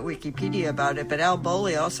link to that Wikipedia about it, but Al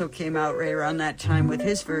Bowley also came out right around that time with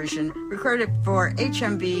his version, recorded for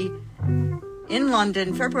HMV in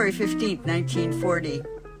London, February 15th, 1940.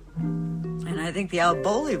 And I think the Al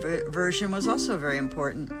Bowley version was also very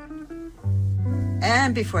important.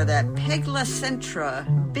 And before that, Peg La Centra,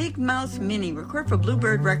 Big Mouth Minnie, recorded for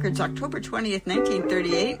Bluebird Records, October 20th,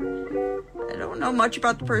 1938. I don't know much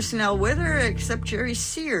about the personnel with her, except Jerry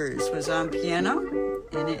Sears was on piano,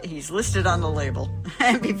 and he's listed on the label.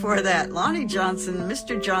 And before that, Lonnie Johnson,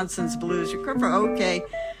 Mr. Johnson's Blues, recorded for OK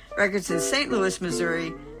Records in St. Louis,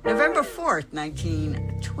 Missouri, November 4th,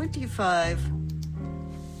 1925.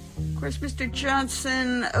 Of course, Mr.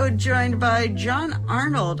 Johnson, joined by John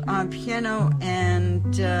Arnold on piano,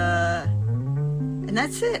 and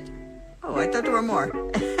that's it. Oh, I thought there were more.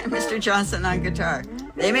 Mr. Johnson on guitar.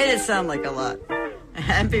 They made it sound like a lot.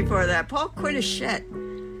 And before that, Paul Quinichette.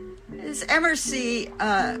 His MRC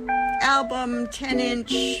album,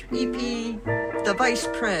 10-inch EP, The Vice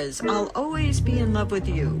Prez, I'll Always Be in Love with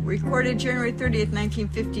You, recorded January 30th,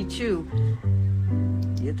 1952.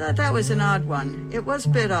 You thought that was an odd one. It was a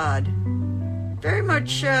bit odd. Very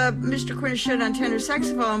much Mr. Quinichette on tenor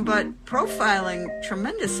saxophone, but profiling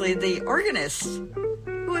tremendously the organist,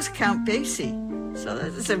 who was Count Basie. So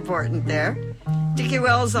that's important there. Dickie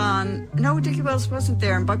Wells Dickie Wells wasn't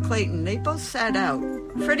there, and Buck Clayton. They both sat out.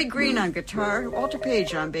 Freddie Green on guitar, Walter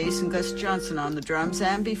Page on bass, and Gus Johnson on the drums.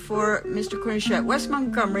 And before Mr. Quinichette, Wes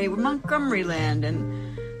Montgomery with Montgomeryland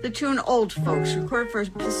and the tune Old Folks, recorded for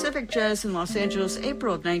Pacific Jazz in Los Angeles,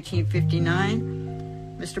 April of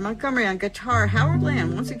 1959. Mr. Montgomery on guitar, Howard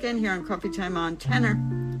Land, once again here on Coffee Time on tenor.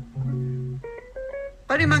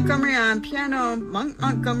 Buddy Montgomery on piano, Monk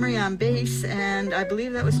Montgomery on bass, and I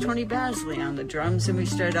believe that was Tony Basley on the drums. And we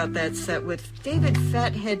started out that set with David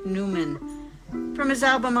Fathead Newman. From his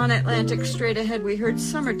album On Atlantic Straight Ahead, we heard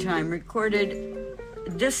Summertime, recorded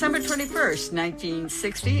December 21st,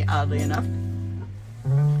 1960, oddly enough.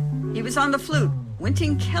 He was on the flute,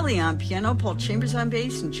 Wynton Kelly on piano, Paul Chambers on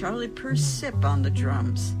bass, and Charlie Persip on the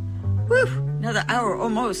drums. Whew, another hour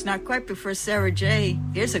almost, not quite before Sarah J.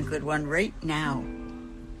 Here's a good one right now.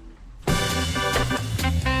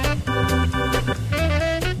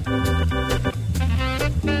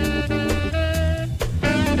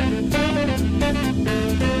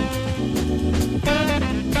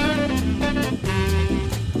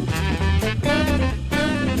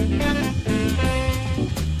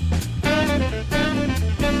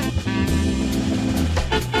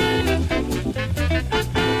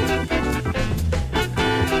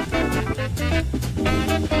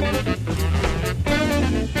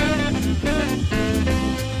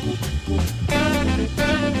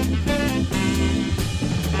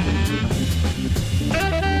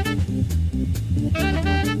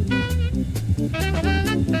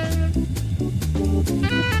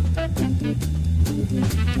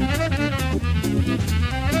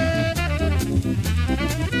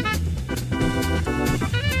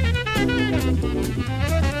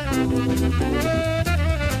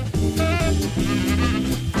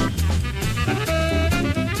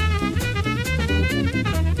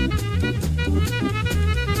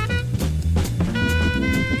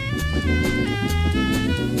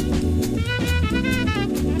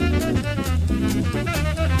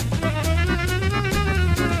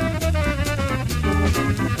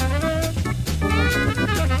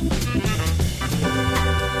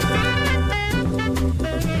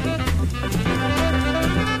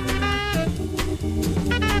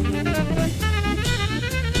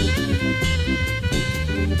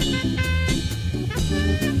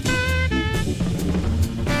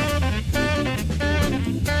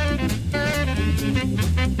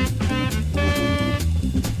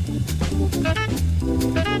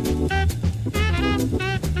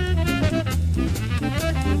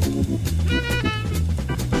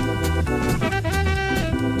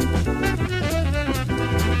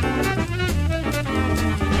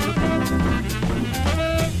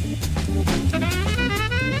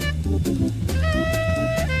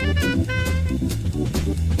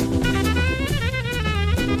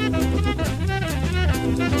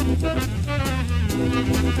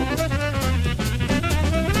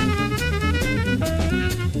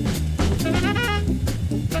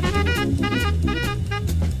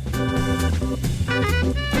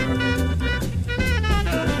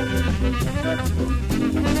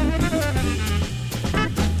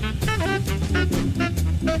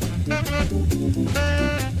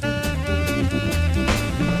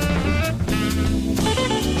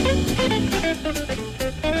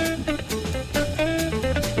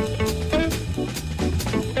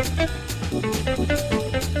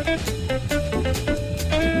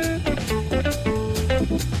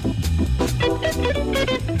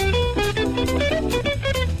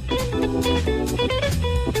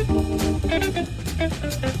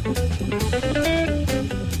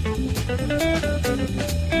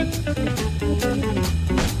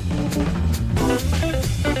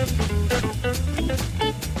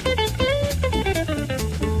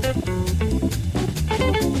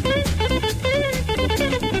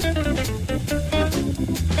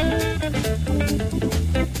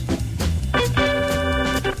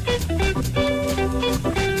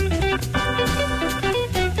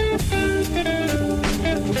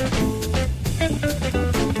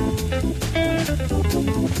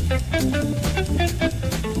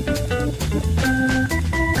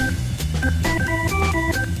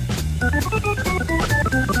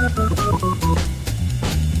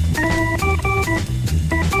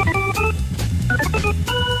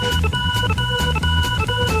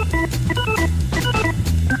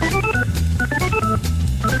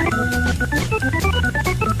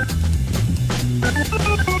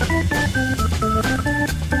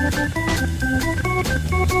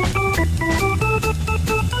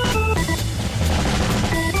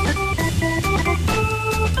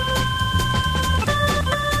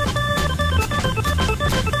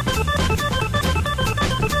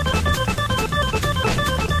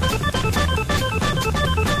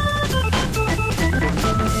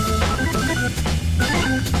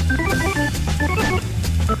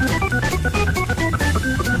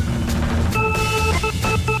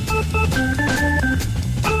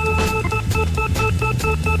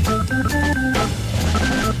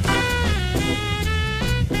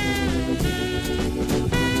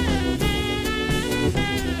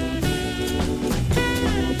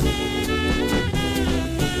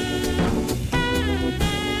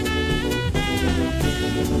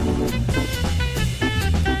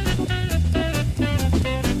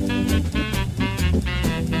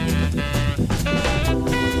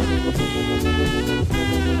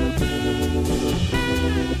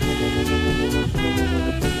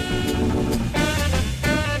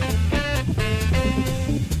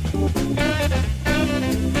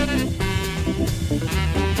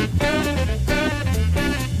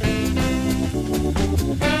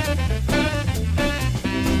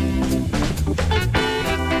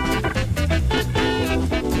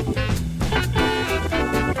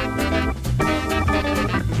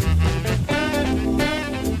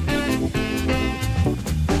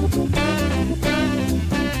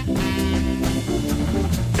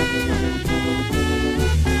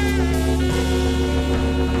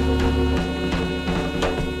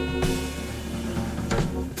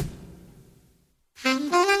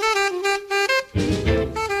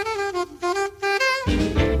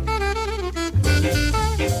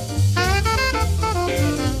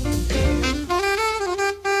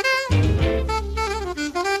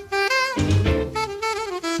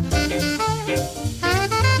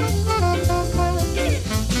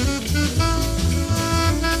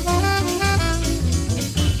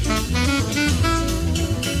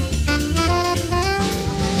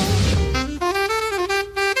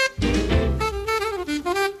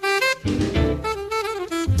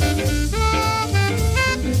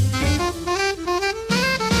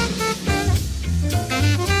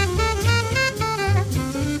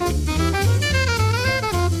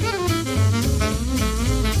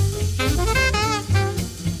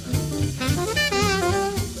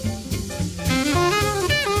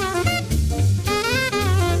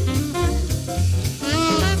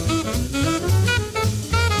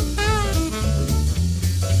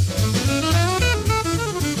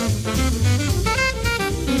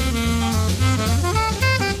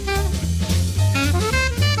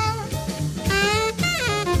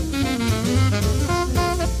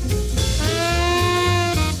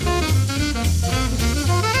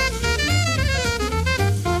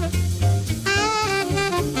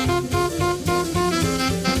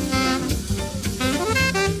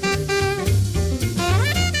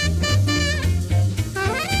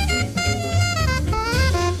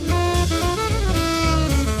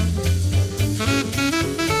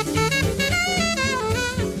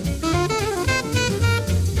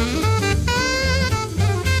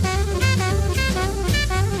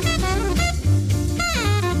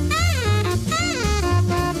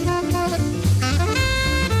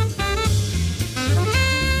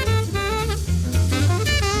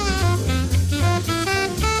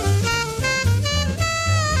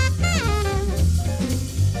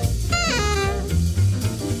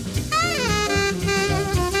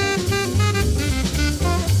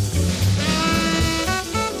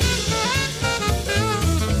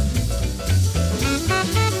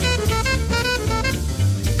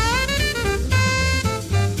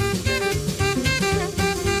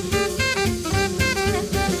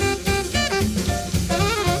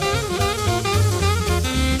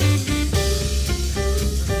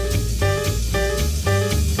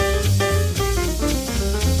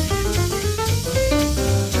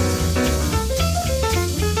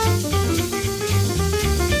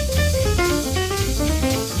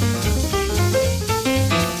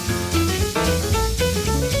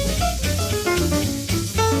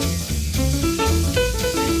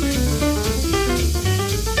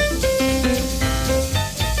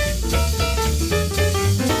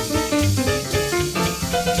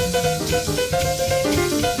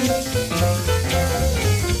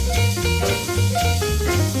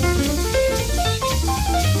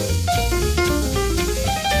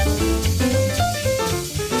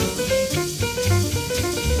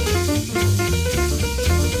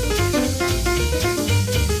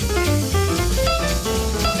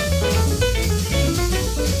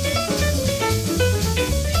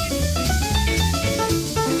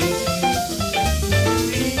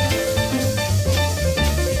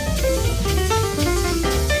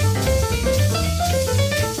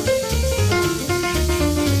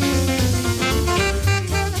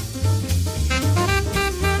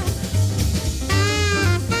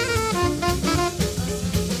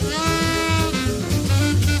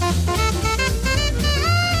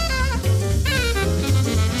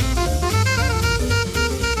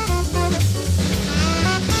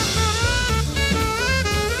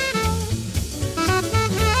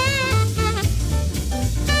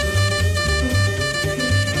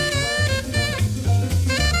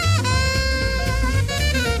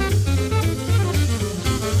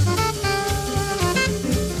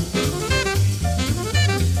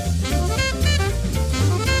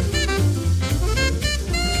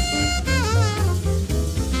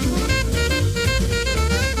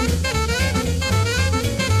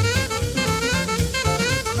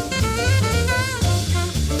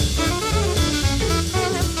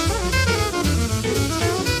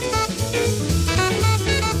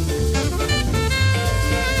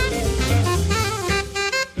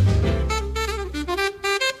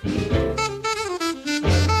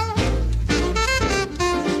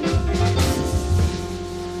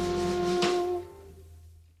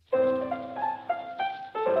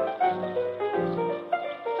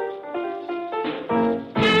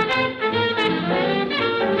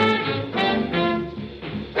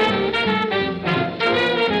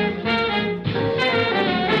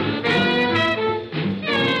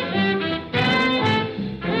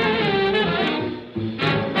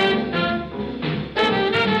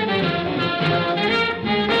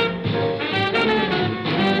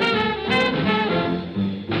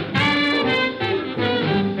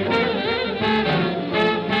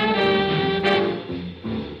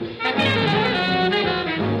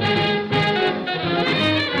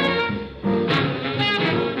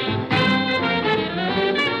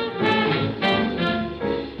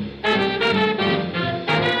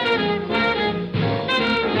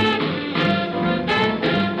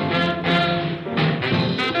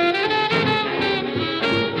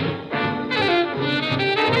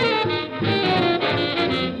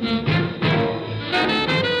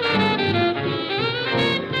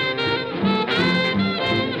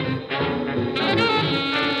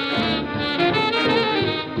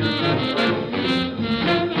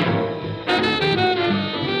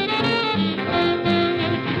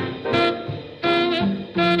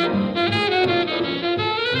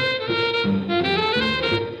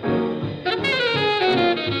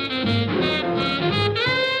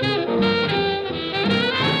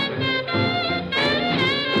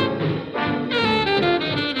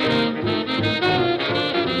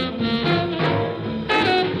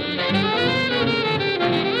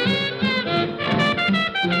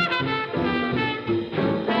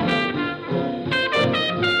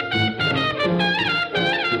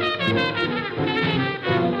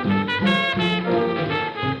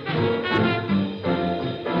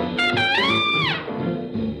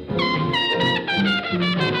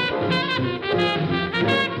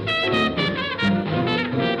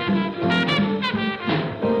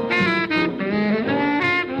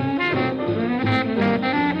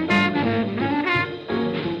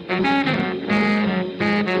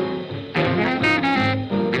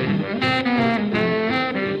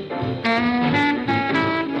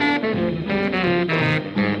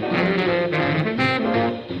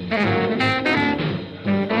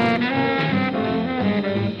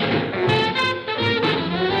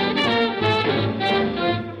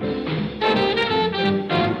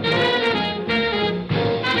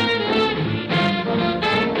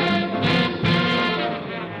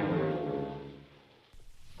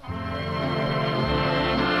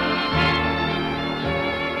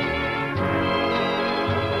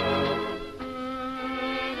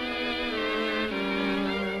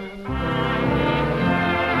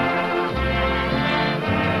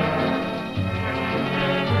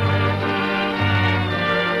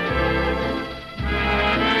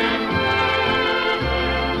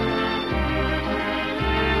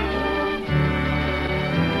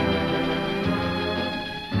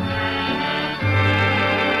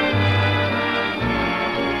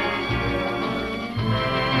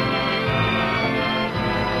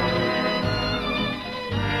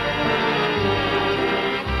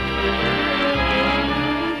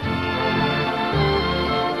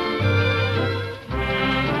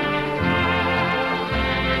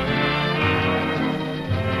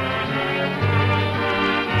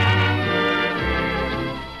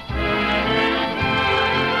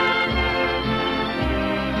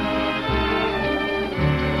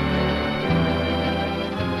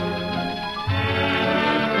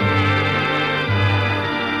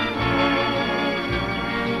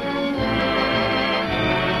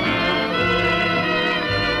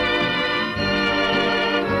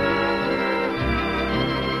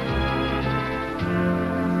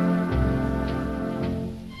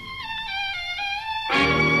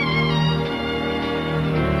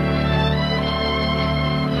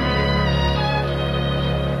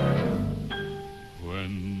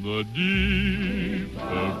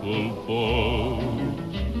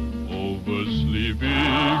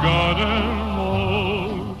 garden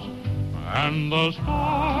walls, and the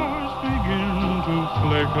stars begin to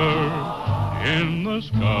flicker in the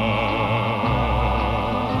sky.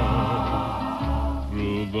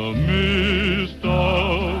 Through the mist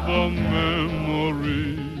of a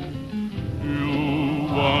memory, you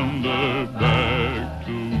wander back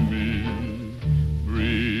to me,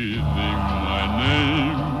 breathing my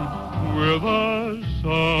name with a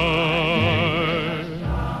sigh.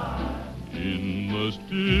 In the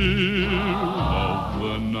still of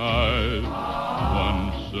the night,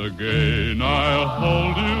 once again I'll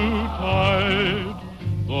hold you tight.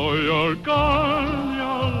 Though you're gone,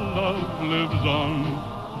 your love lives on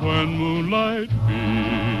when moonlight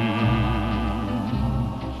beams.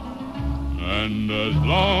 And as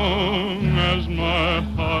long as my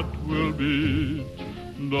heart will beat,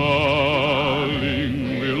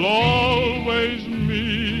 darling, we'll always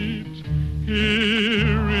meet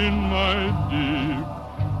here in my deep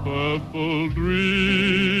purple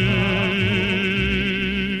dream.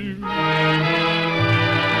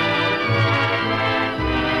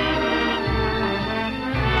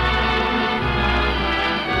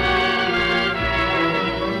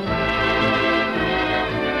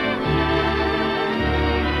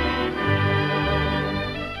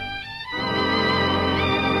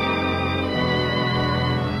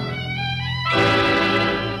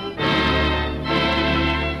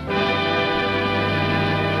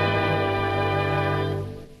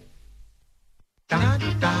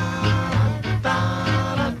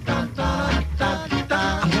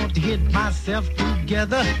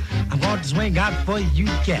 Together, I'm going to swing out for you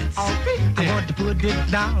cats. I want to put it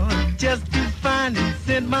down just to find and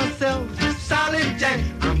send myself solid jack.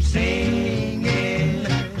 I'm singing,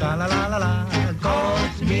 la la la la la,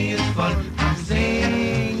 cause me is fun. I'm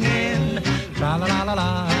singing, la la la la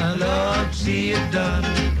la, love to see it done.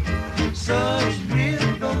 Such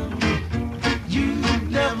rhythm you've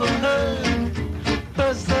never heard.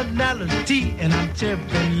 Personality, and I'm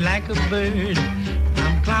chirping like a bird.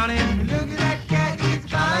 I'm clowning, look at that cat,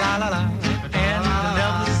 it's la la la la, and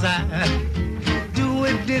another side.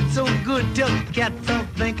 Doing it so good till cats all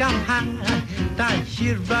think I'm high. Now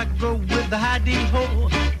here I go with the hidey-ho,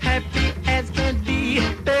 happy as can be.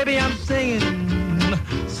 Baby, I'm singing,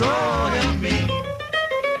 so help me.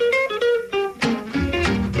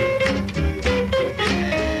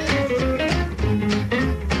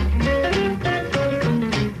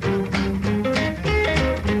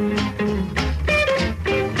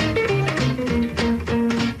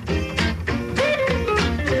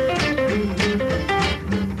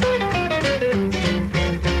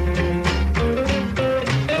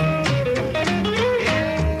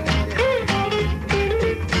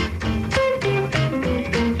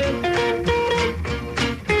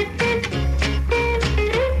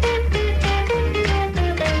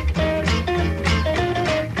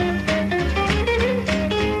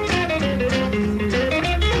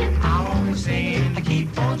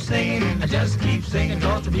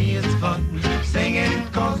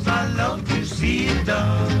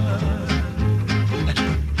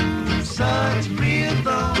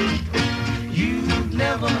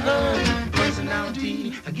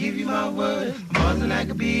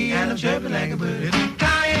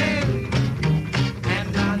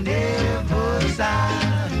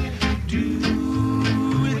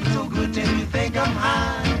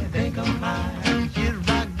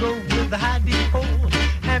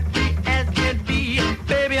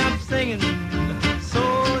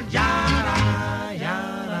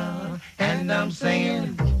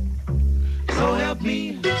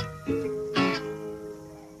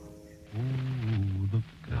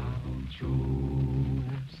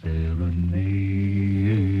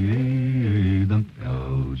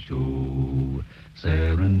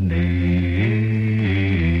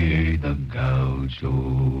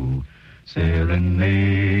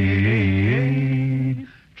 Serenade,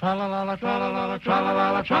 tra-la-la-la, tra-la-la-la,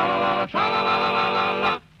 tra-la-la-la, tra-la-la-la,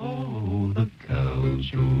 tra-la-la-la-la-la. Oh, the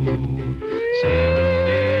gaucho.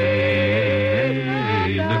 Serenade,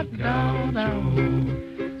 the gaucho.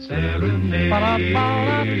 Serenade,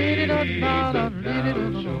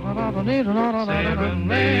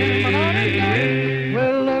 serenade,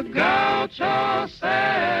 will the gaucho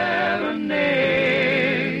serenade.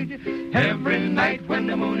 Every night when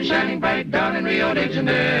the moon is shining bright down in Rio de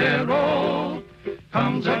Janeiro,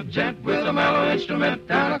 comes a gent with a mellow instrument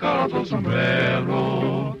and a colorful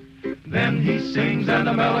sombrero. Then he sings and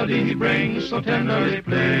the melody he brings so tenderly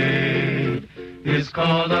played is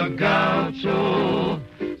called a gaucho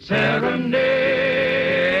serenade.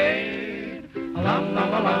 La la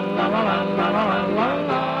la la la la la la la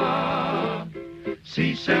la.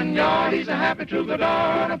 Si, senor, he's a happy troubadour.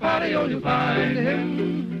 On a patio you'll find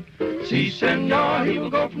him. Si, senor, he will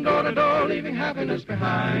go from door to door, leaving happiness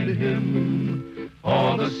behind him.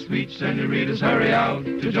 All the sweet senoritas hurry out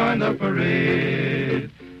to join the parade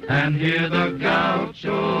and hear the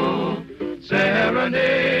gaucho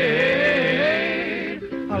serenade.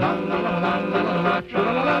 La la la la la la la, tra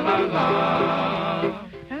la la la la.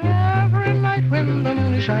 Every night when the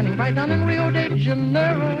moon is shining bright down in Rio de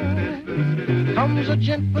Janeiro, comes a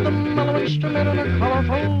gent with a mellow instrument and a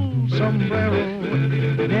colorful sombrero.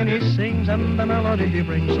 Then he sings and the melody he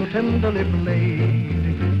brings so tenderly played.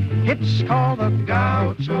 It's called the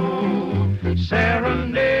Gaucho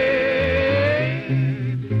Serenade.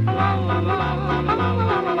 La la la la la la la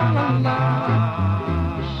la la la la.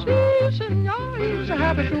 Si, senor, he's a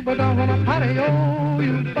happy troubadour. On a patio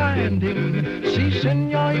you'll find him. Si,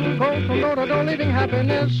 senor, he will go from door to door, leaving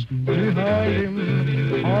happiness behind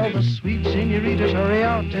him. All the sweet senoritas hurry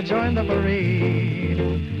out to join the parade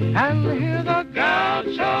and hear the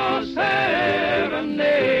Gaucho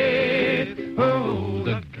Serenade. Oh,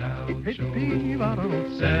 the Gaucho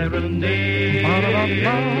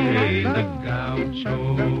Serenade, the Gaucho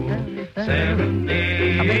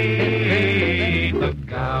Serenade, the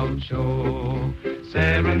Gaucho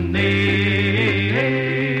Serenade.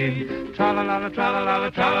 Tra-la-la-la, tra-la-la-la,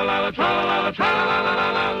 tra-la-la-la, tra-la-la-la,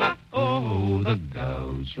 tra-la-la-la-la-la. Oh, the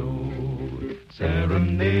Gaucho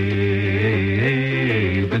Serenade,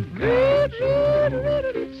 the Gaucho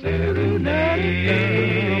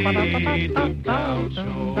Serenade, the Gaucho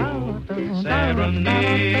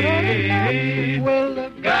Serenade, well, the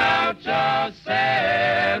Gaucho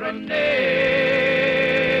Serenade.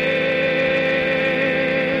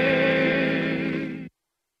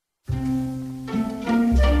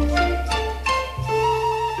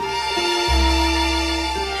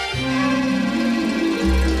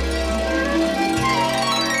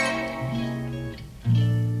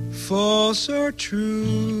 False or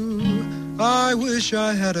true, I wish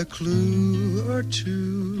I had a clue or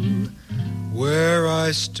two. Where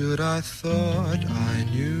I stood I thought I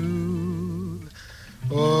knew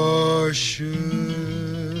or should.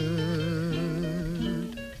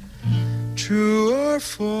 True or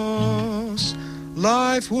false,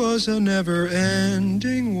 life was a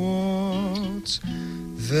never-ending waltz.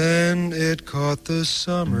 Then it caught the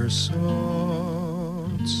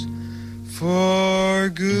somersaults for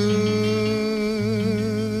good.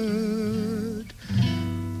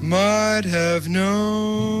 Might have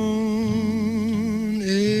known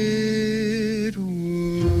it would.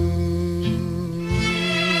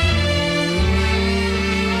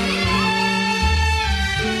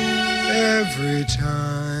 Every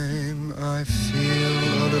time I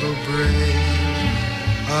feel a little brave,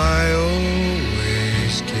 I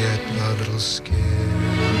always get a little scared.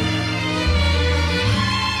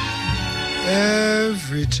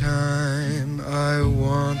 Every time I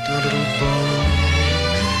want a little bone,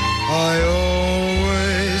 I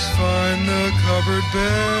always find the cupboard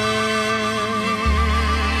bare.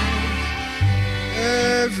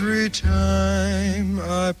 Every time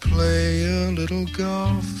I play a little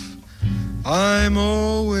golf, I'm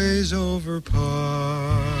always over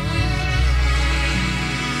par.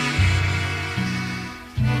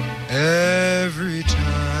 Every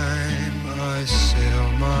time I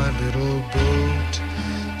sail my little boat,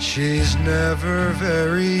 she's never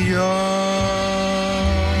very young.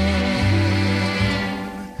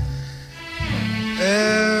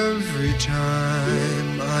 Every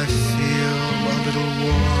time I feel a little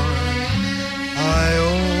warm, I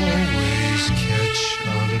always catch a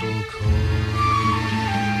little cold.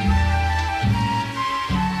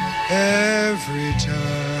 Every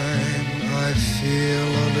time I feel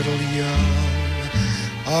a little young,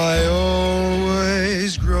 I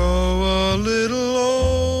always grow a little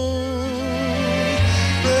old.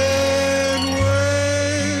 Then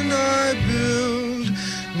when I build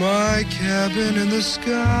my cabin in the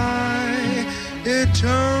sky, it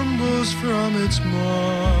tumbles from its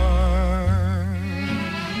mark,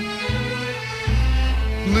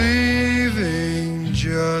 leaving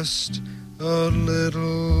just a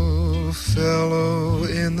little fellow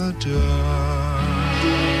in the dark.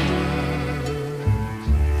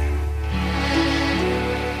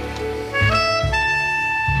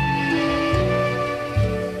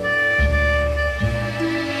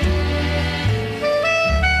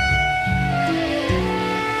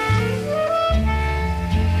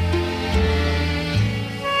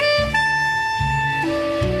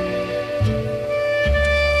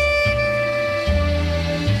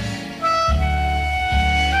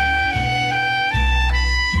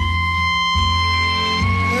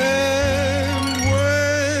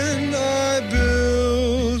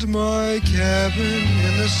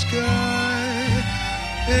 sky,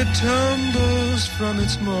 it tumbles from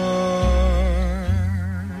its mark,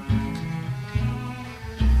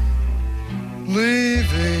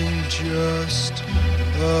 leaving just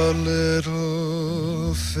a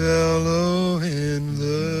little fellow in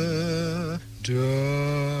the dark.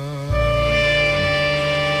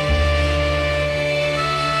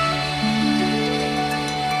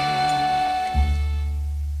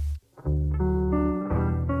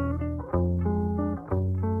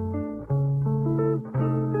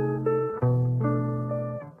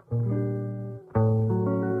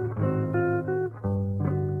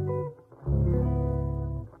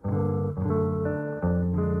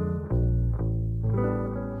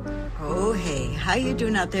 How you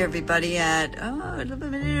doing out there, everybody? At a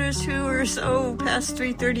minute or two or so past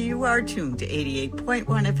 3:30, you are tuned to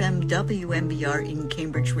 88.1 FM WMBR in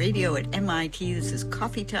Cambridge Radio at MIT. This is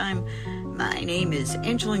Coffee Time. My name is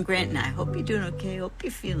Angeline Grant, and I hope you're doing okay. Hope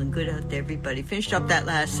you're feeling good out there, everybody. Finished up that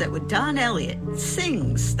last set with Don Elliott,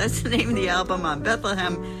 Sings. That's the name of the album on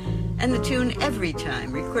Bethlehem, and the tune Every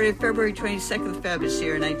Time, recorded February 22nd, fabulous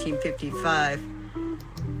year 1955.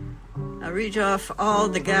 I'll read off all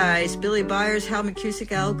the guys: Billy Byers, Hal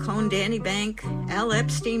McCusick, Al Cohn, Danny Bank, Al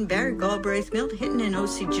Epstein, Barry Galbraith, Milt Hinton, and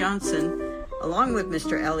O.C. Johnson, along with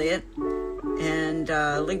Mr. Elliott, and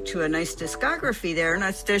link to a nice discography there. And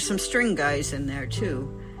there's some string guys in there, too.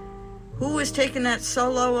 Who was taking that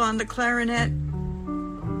solo on the clarinet?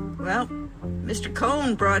 Well, Mr.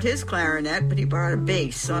 Cohn brought his clarinet, but he brought a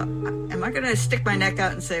bass. So am I going to stick my neck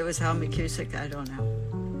out and say it was Hal McCusick? I don't know.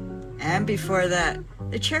 And before that,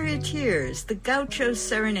 the Charioteers, the Gaucho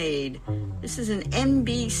Serenade. This is an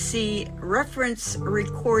NBC reference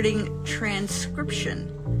recording transcription.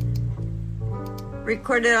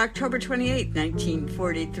 Recorded October 28,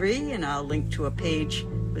 1943, and I'll link to a page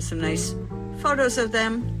with some nice photos of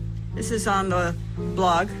them. This is on the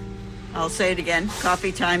blog. I'll say it again,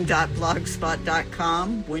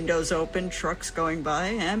 coffeetime.blogspot.com. Windows open, trucks going by,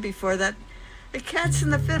 and before that, The Cats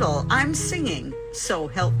and the Fiddle, I'm Singing, So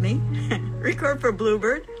Help Me. Record for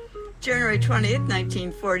Bluebird, January 20th,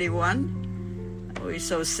 1941. Always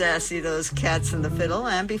so sassy, those Cats and the Fiddle.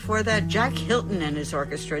 And before that, Jack Hilton and his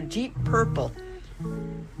orchestra, Deep Purple.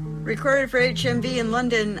 Recorded for HMV in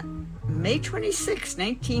London, May 26,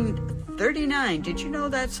 1939. Did you know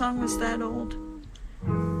that song was that old?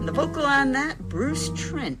 And the vocal on that, Bruce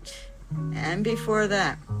Trent. And before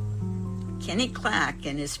that, Kenny Clark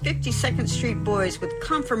and his 52nd Street Boys with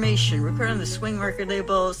Confirmation, recorded on the Swing record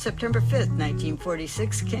label September 5th,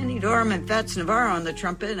 1946. Kenny Dorham and Fats Navarro on the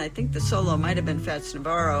trumpet, and I think the solo might have been Fats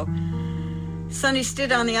Navarro. Sonny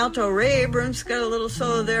Stitt on the alto. Ray Abrams got a little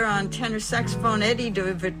solo there on tenor saxophone. Eddie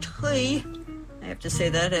de Vitry, I have to say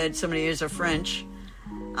that, I had so many years of French.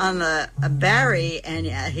 On the Barry, and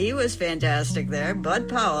yeah, he was fantastic there. Bud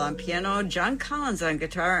Powell on piano, John Collins on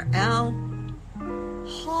guitar, Al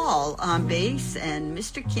Hall on bass, and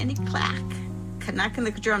Mr. Kenny Clark knocking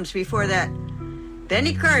the drums. Before that,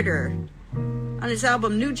 Benny Carter on his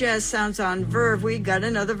album New Jazz Sounds on Verve. We got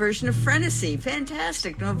another version of Frenesy.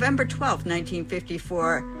 Fantastic. November 12th,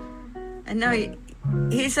 1954. And now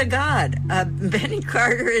he's a god. Benny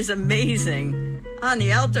Carter is amazing on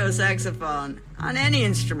the alto saxophone, on any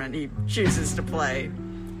instrument he chooses to play.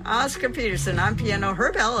 Oscar Peterson on piano,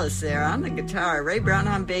 Herb Ellis there on the guitar, Ray Brown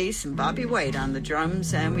on bass, and Bobby White on the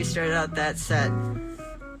drums. And we started out that set.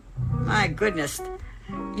 My goodness.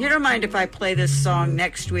 You don't mind if I play this song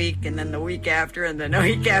next week, and then the week after, and then the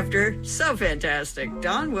week after? So fantastic.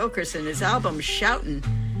 Don Wilkerson, his album Shoutin'.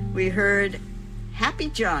 We heard Happy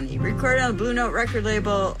Johnny, recorded on the Blue Note record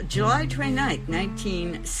label July 29th,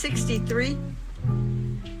 1963.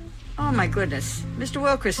 Oh my goodness. Mr.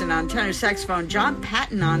 Wilkerson on tenor saxophone, John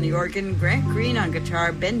Patton on the organ, Grant Green on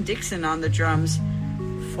guitar, Ben Dixon on the drums.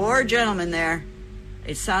 4 gentlemen there.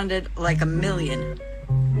 It sounded like a million.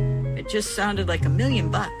 It just sounded like $1 million.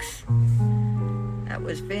 That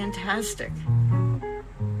was fantastic.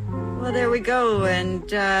 Well, there we go. And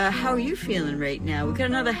how are you feeling right now? We got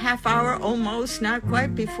another half hour, almost, not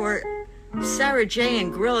quite, before Sarah J.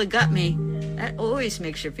 and Gorilla Got Me. That always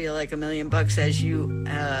makes you feel like $1 million as you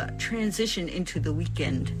transition into the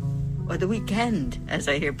weekend. Or the weekend, as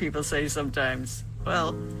I hear people say sometimes. Well,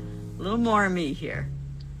 a little more of me here.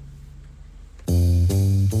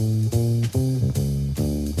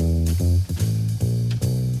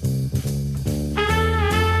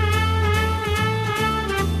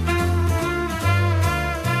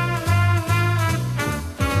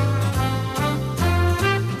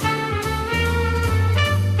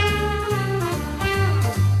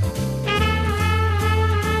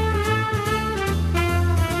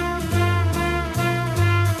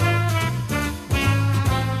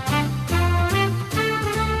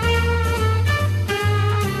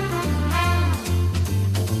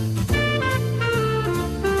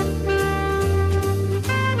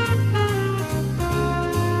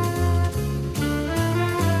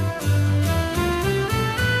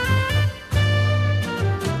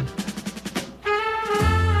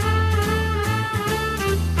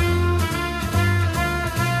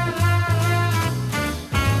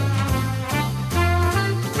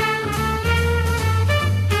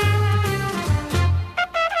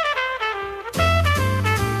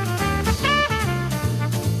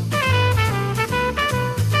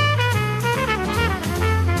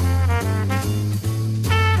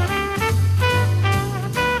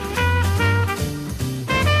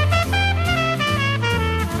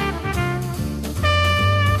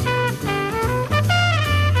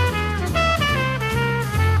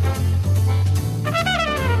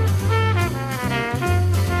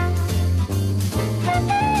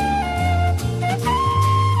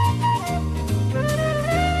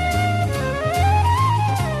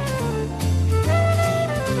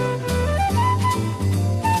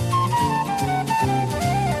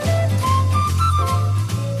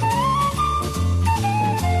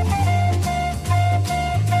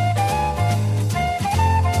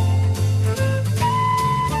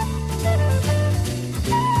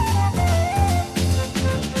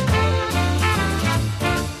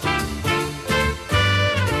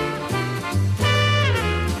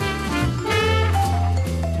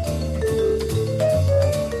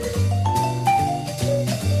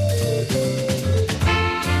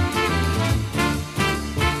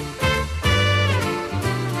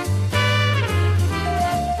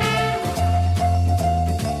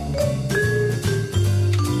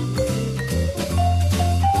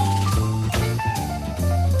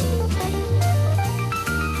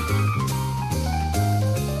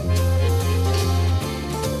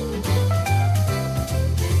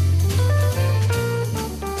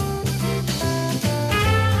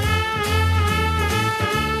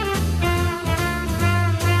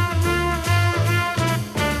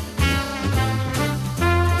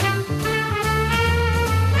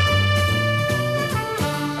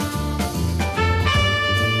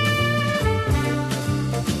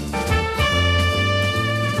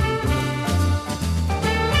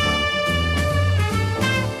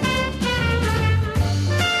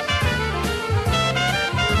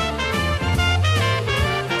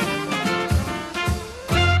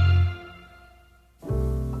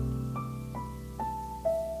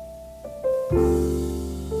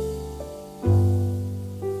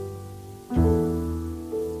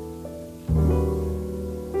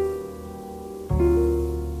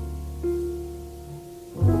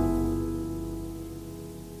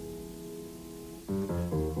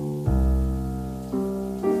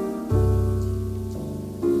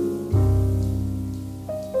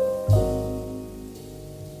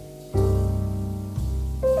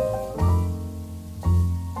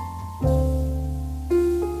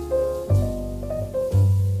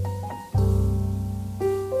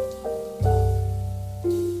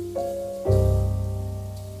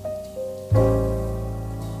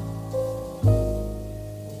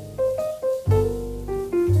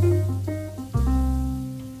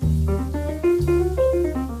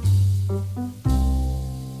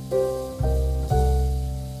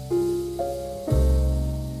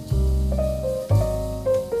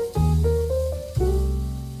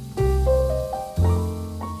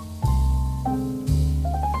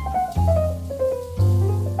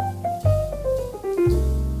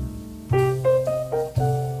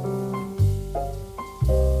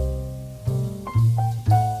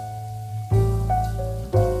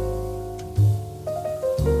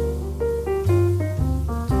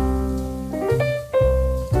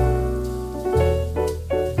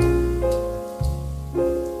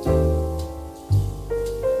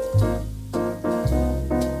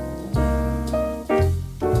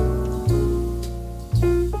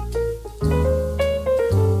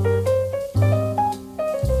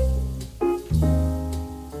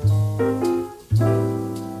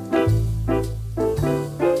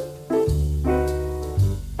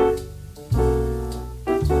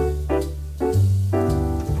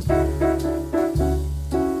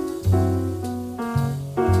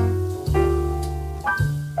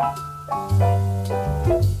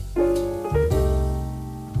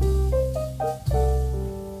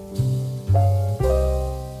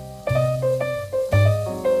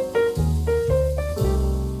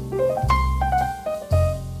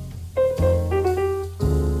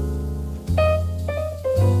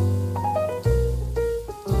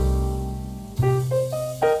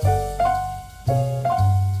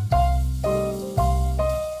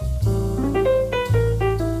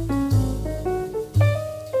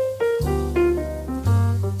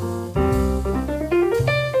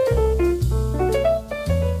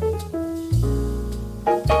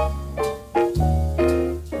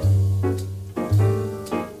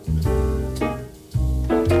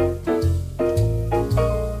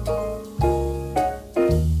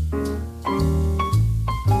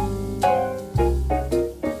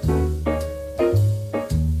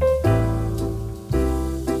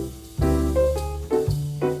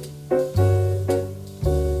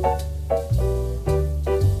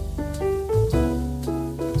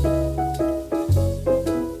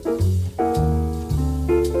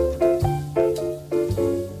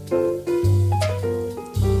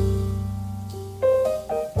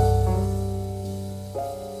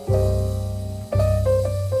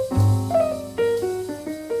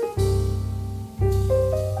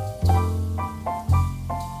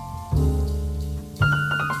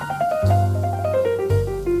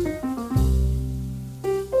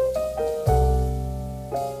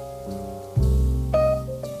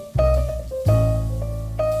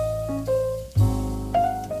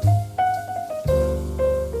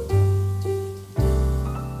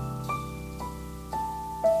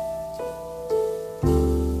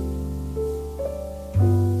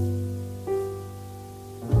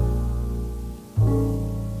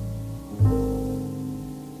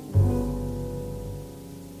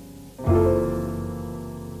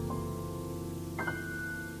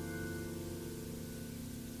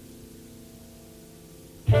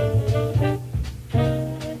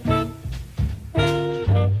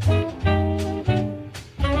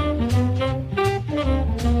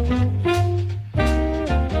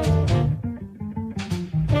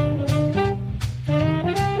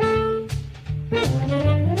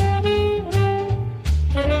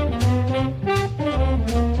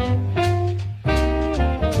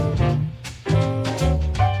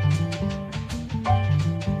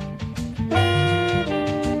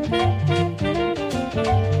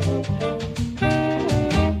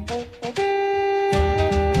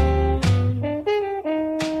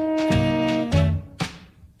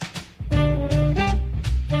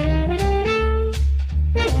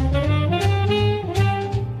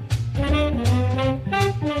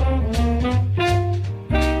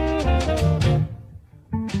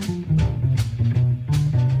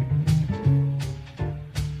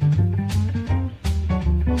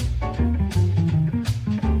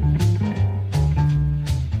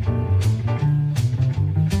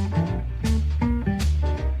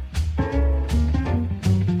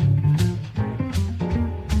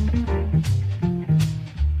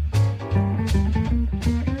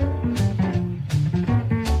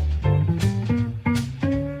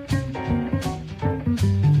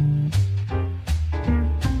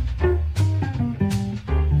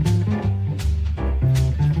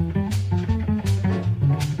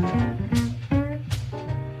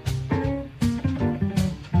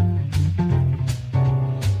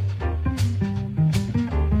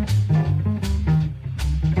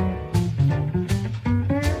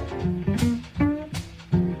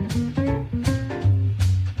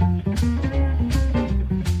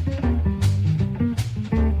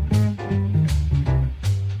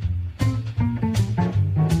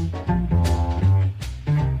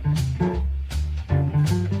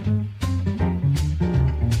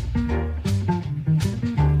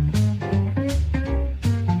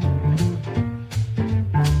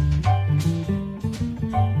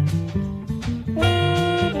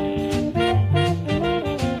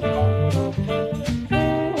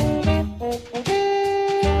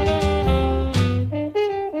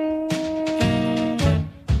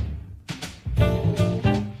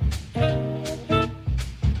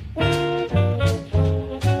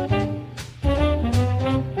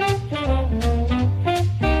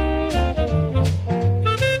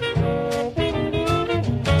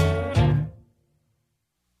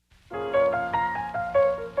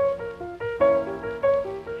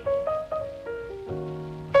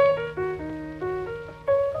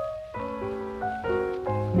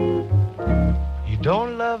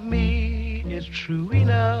 don't love me is true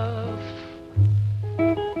enough.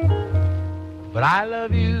 But I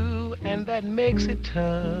love you, and that makes it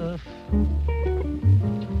tough.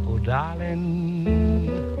 Oh, darling,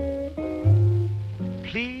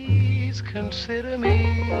 please consider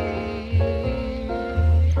me.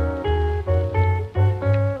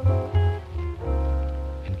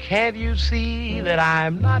 And can't you see that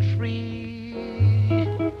I'm not free?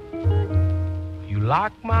 You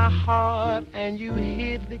locked my heart and you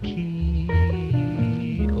hid the key.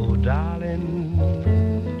 Oh, darling,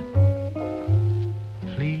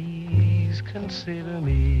 consider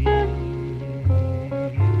me.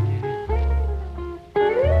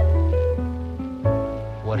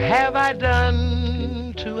 What have I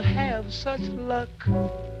done to have such luck?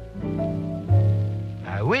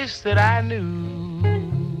 I wish that I knew.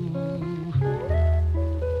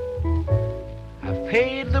 I've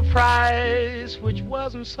paid the price, which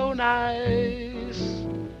wasn't so nice,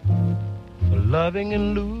 for loving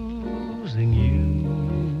and losing you.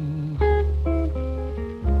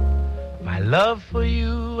 My love for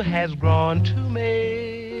you has grown to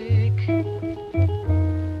make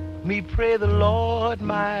me pray the Lord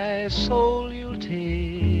my soul you'll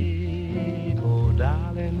take. Oh,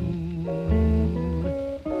 darling,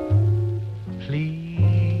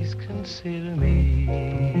 please consider me.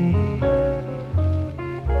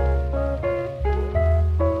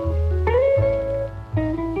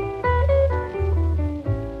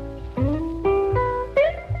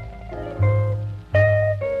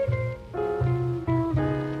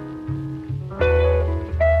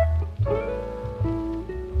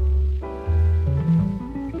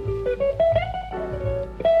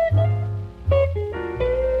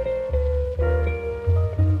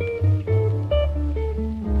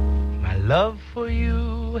 Love for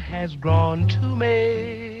you has grown to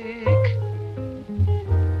make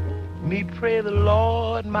me pray the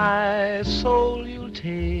Lord my soul you'll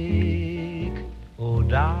take. Oh,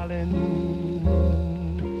 darling,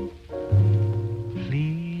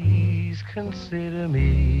 please consider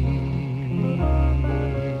me.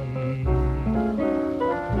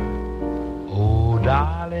 Oh,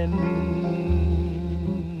 darling,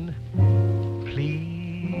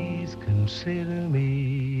 please consider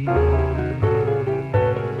me.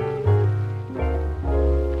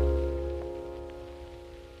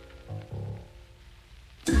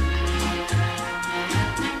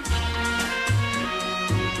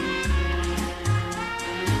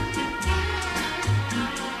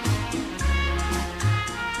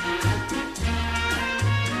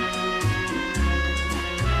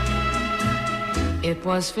 It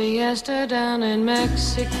was fiesta down in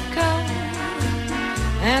Mexico,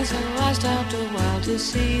 and so I stopped a while to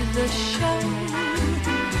see the show.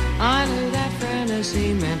 I knew that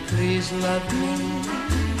fantasy meant please love me,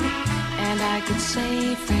 and I could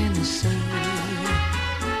say fantasy.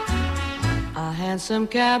 A handsome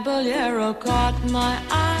caballero caught my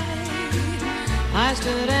eye. I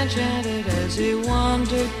stood enchanted as he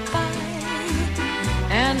wandered by,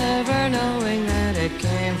 and never knowing that it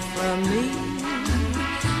came from me,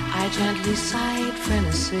 I gently sighed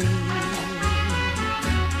fantasy.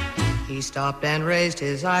 He stopped and raised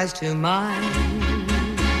his eyes to mine.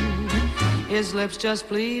 His lips just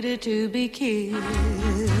pleaded to be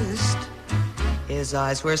kissed. His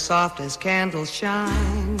eyes were soft as candles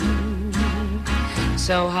shine.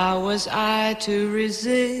 So how was I to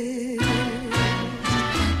resist?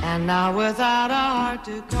 And now without a heart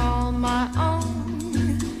to call my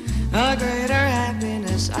own, a greater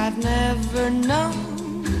happiness I've never known.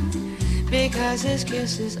 Because his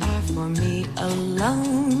kisses are for me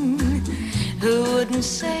alone. Who wouldn't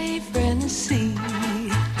say fantasy? A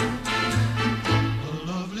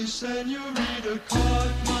lovely senorita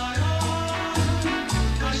caught my eye.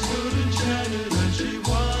 I stood enchanted as she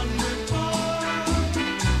wandered by,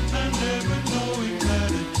 and never knowing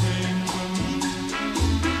that it came from me,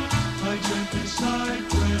 I gently sighed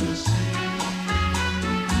fantasy.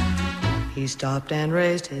 He stopped and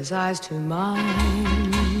raised his eyes to mine.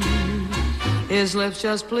 His lips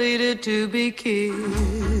just pleaded to be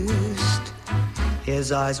kissed.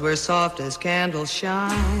 His eyes were soft as candles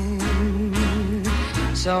shine.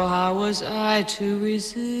 So how was I to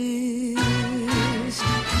resist?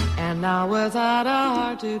 And now without a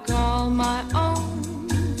heart to call my own,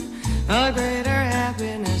 a greater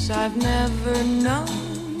happiness I've never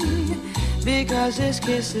known. Because his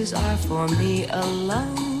kisses are for me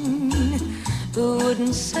alone. Who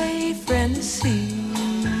wouldn't say fantasy?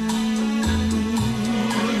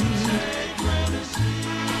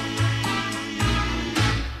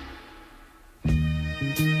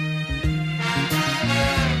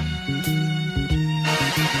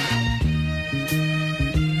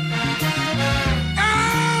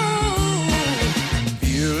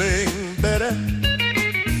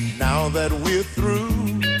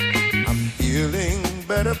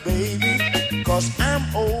 'cause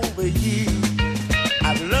I'm over you.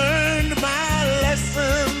 I've learned my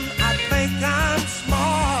lesson, I think I'm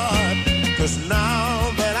smart, 'cause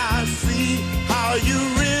now that I see how you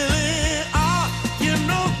really are, you're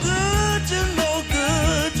no good, you're no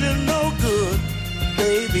good, you're no good,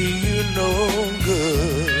 baby, you're no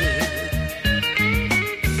good.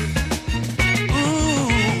 Ooh,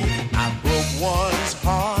 I broke one's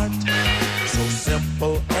heart, so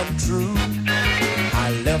simple and true. I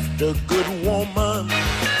left a good woman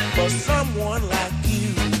for someone like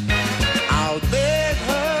you. I'll beg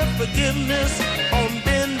her forgiveness on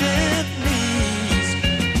bended knees,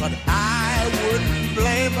 but I wouldn't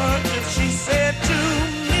blame her if she said to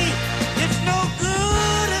me, it's no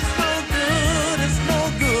good, it's no good, it's no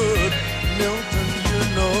good, Milton,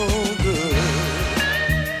 you're no good.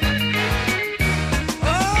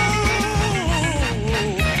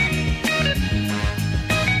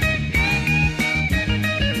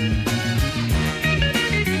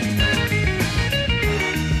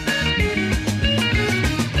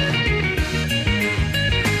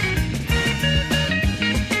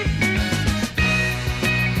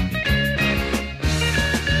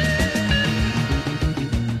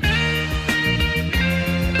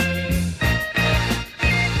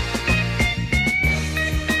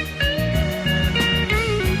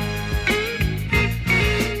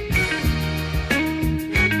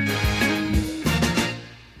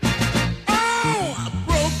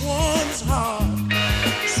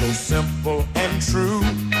 Simple and true.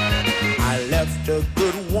 I left a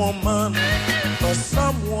good woman for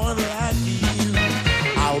someone like you.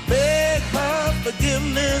 I'll beg her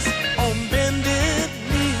forgiveness on bended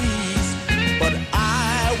knees, but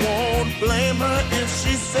I won't blame her if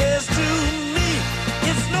she says to me,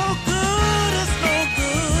 it's no good, it's no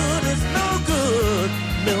good, it's no good,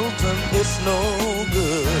 Milton, it's no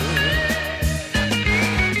good.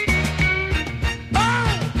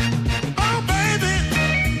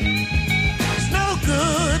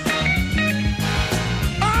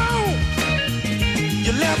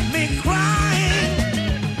 Left me crying,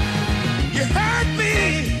 you hurt me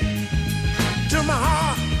to my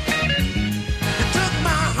heart, you took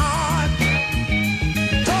my heart,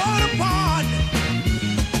 tore it apart.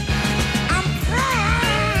 I'm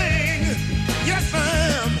crying, yes I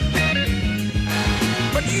am,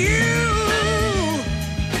 but you,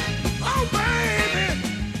 oh baby,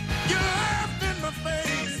 you laughed in my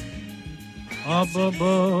face. Up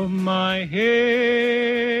above my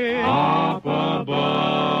head, Up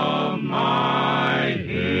above my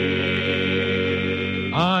head,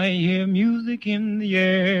 I hear music in the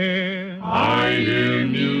air. I hear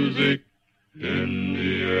music in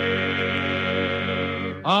the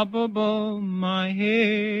air. Up above my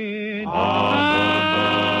head, Up above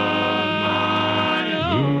my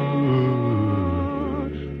head,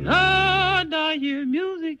 Lord, I hear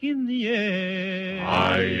music in the air.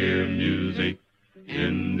 I hear music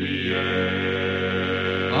in the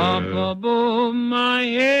air. Up above my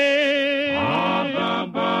head, Up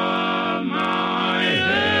above my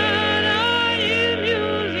head, I hear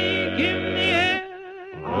music in the air.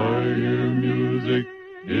 I hear music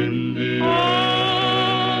in the air. Oh,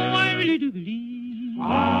 I really do believe.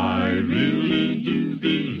 I really do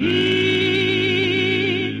believe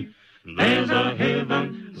there's a heaven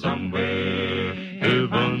somewhere,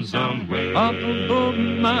 heaven somewhere. Up above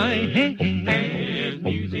my head, there's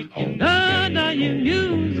music in the Lord, I hear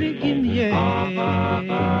music in the air. Up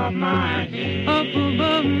above my head, Up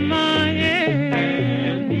above my head,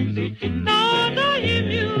 there's music in the Lord, I hear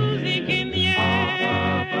music in the air.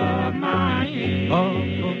 Up above my head, Up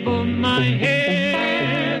above my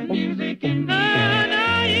head, music in the Lord,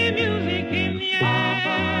 I hear music in the air. Up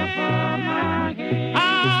above my head, I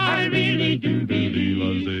really do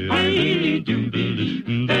believe, I really do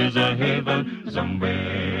believe there's a heaven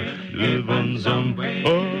somewhere, heaven somewhere.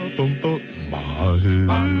 Up above my head,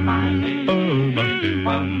 On my head, oh my head,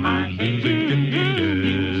 on my head, music in the air.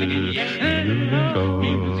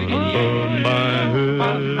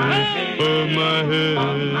 Above my head, above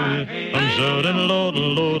my head, I'm shouting, Lord,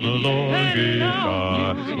 Lord, Lord, give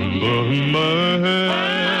God. Above my head,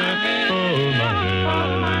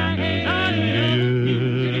 above my head,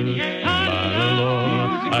 yeah. My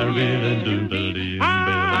Lord, I really do believe, I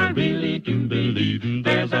really do believe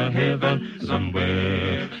there's a heaven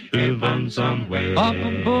somewhere, heaven somewhere. Up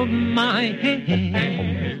above my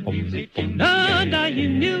head, Lord, I hear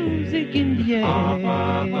music in the air. Up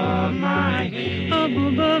above my head, Up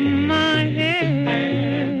above my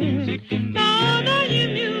head, music in the Lord, I hear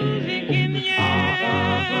music in the air. Up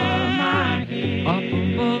above my head, Up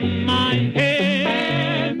above my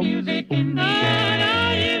head, music in the Lord,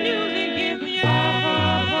 I hear music in the air. Up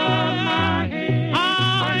above my head,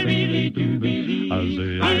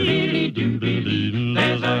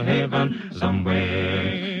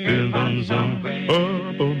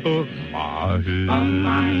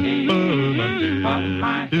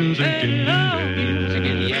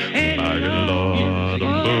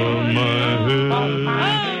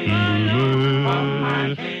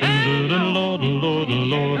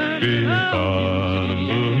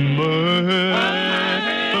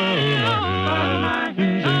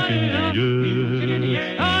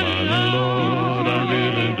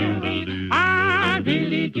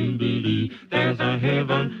 There's a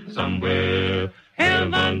heaven somewhere,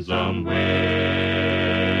 heaven somewhere.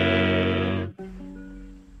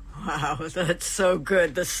 Wow, that's so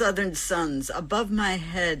good. The Southern Sons. Above my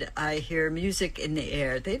head, I hear music in the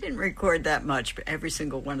air. They didn't record that much, but every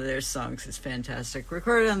single one of their songs is fantastic.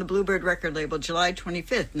 Recorded on the Bluebird record label July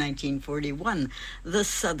 25th, 1941, The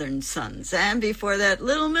Southern Sons. And before that,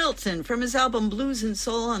 Little Milton from his album Blues and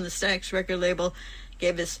Soul on the Stax record label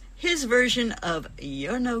gave us his version of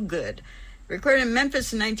You're No Good. Recorded in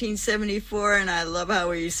Memphis in 1974, and I love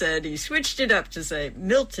how he said he switched it up to say,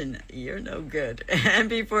 Milton, you're no good. And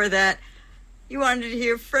before that, you wanted to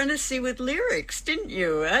hear Frenesy with lyrics, didn't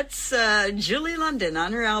you? That's Julie London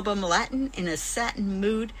on her album Latin in a Satin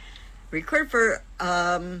Mood. Recorded for,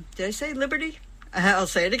 did I say Liberty? I'll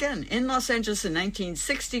say it again. In Los Angeles in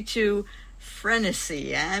 1962,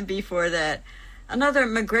 Frenesy. And before that, another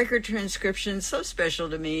McGregor transcription, so special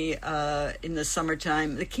to me in the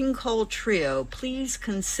summertime. The King Cole Trio, Please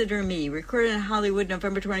Consider Me. Recorded in Hollywood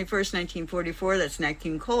November 21st, 1944. That's Nat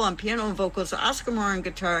King Cole on piano and vocals, Oscar Moore on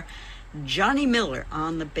guitar, Johnny Miller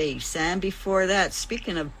on the bass. And before that,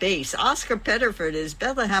 speaking of bass, Oscar Pettiford, his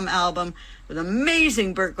Bethlehem album with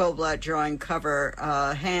amazing Burt Goldblatt drawing cover,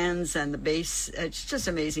 hands and the bass. It's just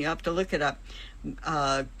amazing. You have to look it up.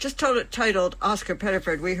 Just titled Oscar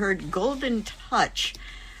Pettiford. We heard Golden Touch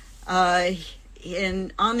on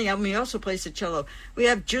the album. He also plays the cello. We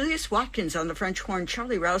have Julius Watkins on the French horn,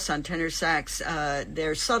 Charlie Rouse on tenor sax.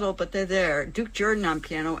 They're subtle, but they're there. Duke Jordan on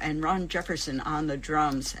piano and Ron Jefferson on the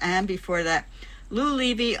drums. And before that, Lou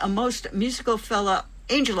Levy, a most musical fella,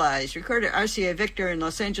 Angel Eyes, recorded at RCA Victor in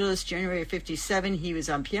Los Angeles, January of 57. He was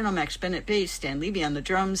on piano, Max Bennett bass, Stan Levy on the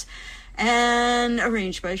drums, and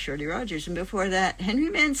arranged by Shorty Rogers. And before that, Henry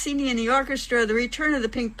Mancini and the orchestra, the return of the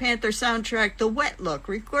Pink Panther soundtrack, The Wet Look,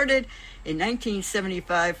 recorded in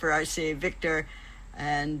 1975 for RCA Victor.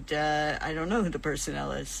 And I don't know who the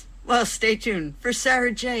personnel is. Well, stay tuned for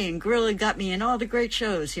Sarah J. and Gorilla Got Me and all the great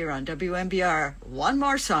shows here on WMBR. One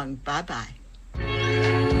more song. Bye-bye.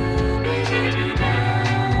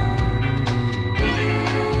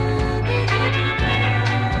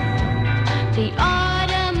 The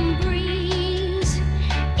autumn breeze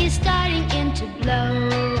is starting in to blow.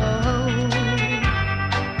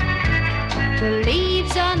 The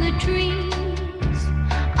leaves on the trees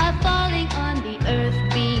are falling on the earth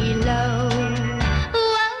below.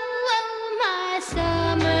 Oh, my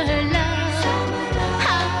summer love,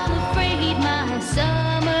 I'm afraid my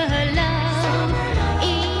summer love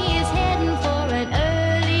is heading for an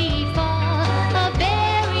early fall, a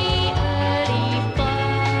very early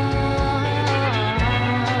fall.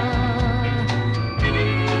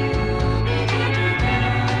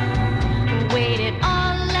 Waited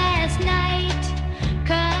all last night,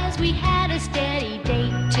 'cause we had a steady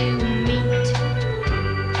date to meet.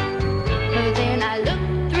 Then I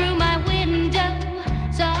looked through my window,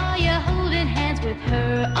 saw you holding hands with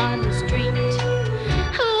her on the street.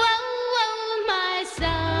 Oh, my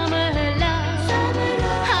summer love,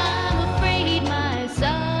 I'm afraid my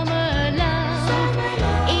summer love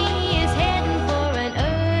is heading for an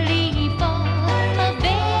early fall, a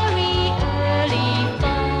very early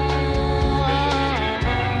fall.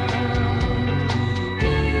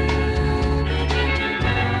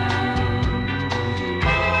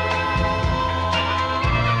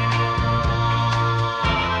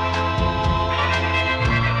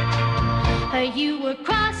 You were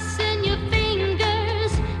crossing your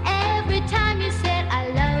fingers every time you said I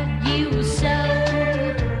love you so,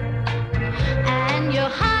 and your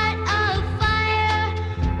heart of fire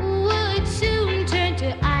would soon turn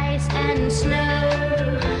to ice and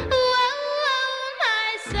snow. Oh,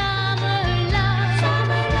 my summer love,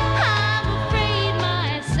 I'm afraid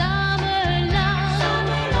my summer love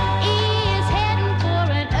is heading for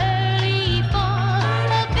an early fall,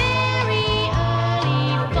 a very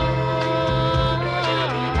early fall.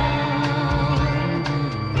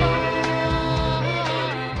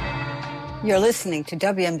 You're listening to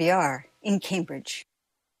WMBR in Cambridge.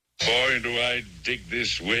 Boy, do I dig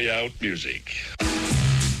this way out music.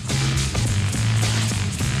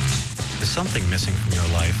 Is something missing from your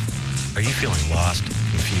life? Are you feeling lost,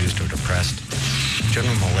 confused, or depressed?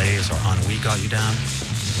 General malaise or ennui got you down?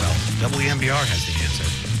 Well, WMBR has the answer.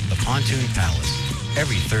 The Pontoon Palace.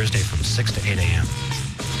 every Thursday from 6 to 8 a.m.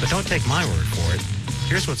 But don't take my word for it.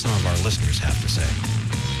 Here's what some of our listeners have to say.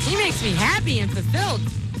 He makes me happy and fulfilled.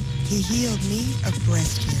 He healed me of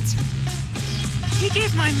breast cancer. He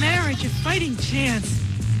gave my marriage a fighting chance.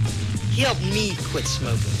 He helped me quit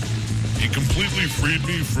smoking. He completely freed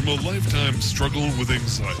me from a lifetime struggle with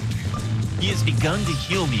anxiety. He has begun to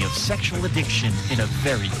heal me of sexual addiction in a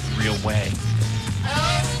very real way.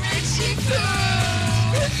 Oh, Richie Poo!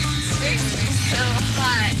 Makes me so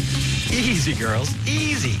hot. Easy, girls,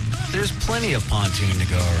 easy. There's plenty of pontoon to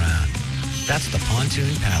go around. That's the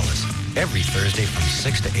Pontoon Palace, every Thursday from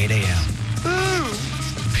 6 to 8 a.m. Ooh,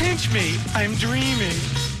 pinch me, I'm dreaming.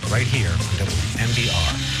 Right here on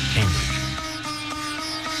WMBR, Cambridge.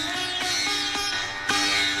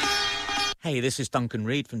 Hey, this is Duncan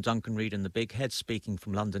Reid from Duncan Reid and the Big Head speaking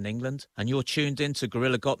from London, England. And you're tuned in to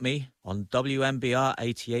Gorilla Got Me on WMBR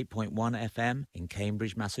 88.1 FM in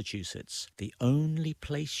Cambridge, Massachusetts. The only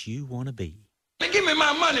place you want to be. Give me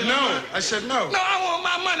my money. No, I said no. No, I want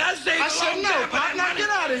my money. I said no, Pop. Now get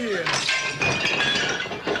out of here.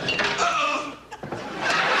 Uh-oh.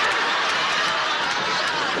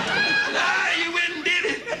 Nah, you went and did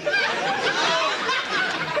it.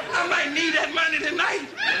 I might need that money tonight.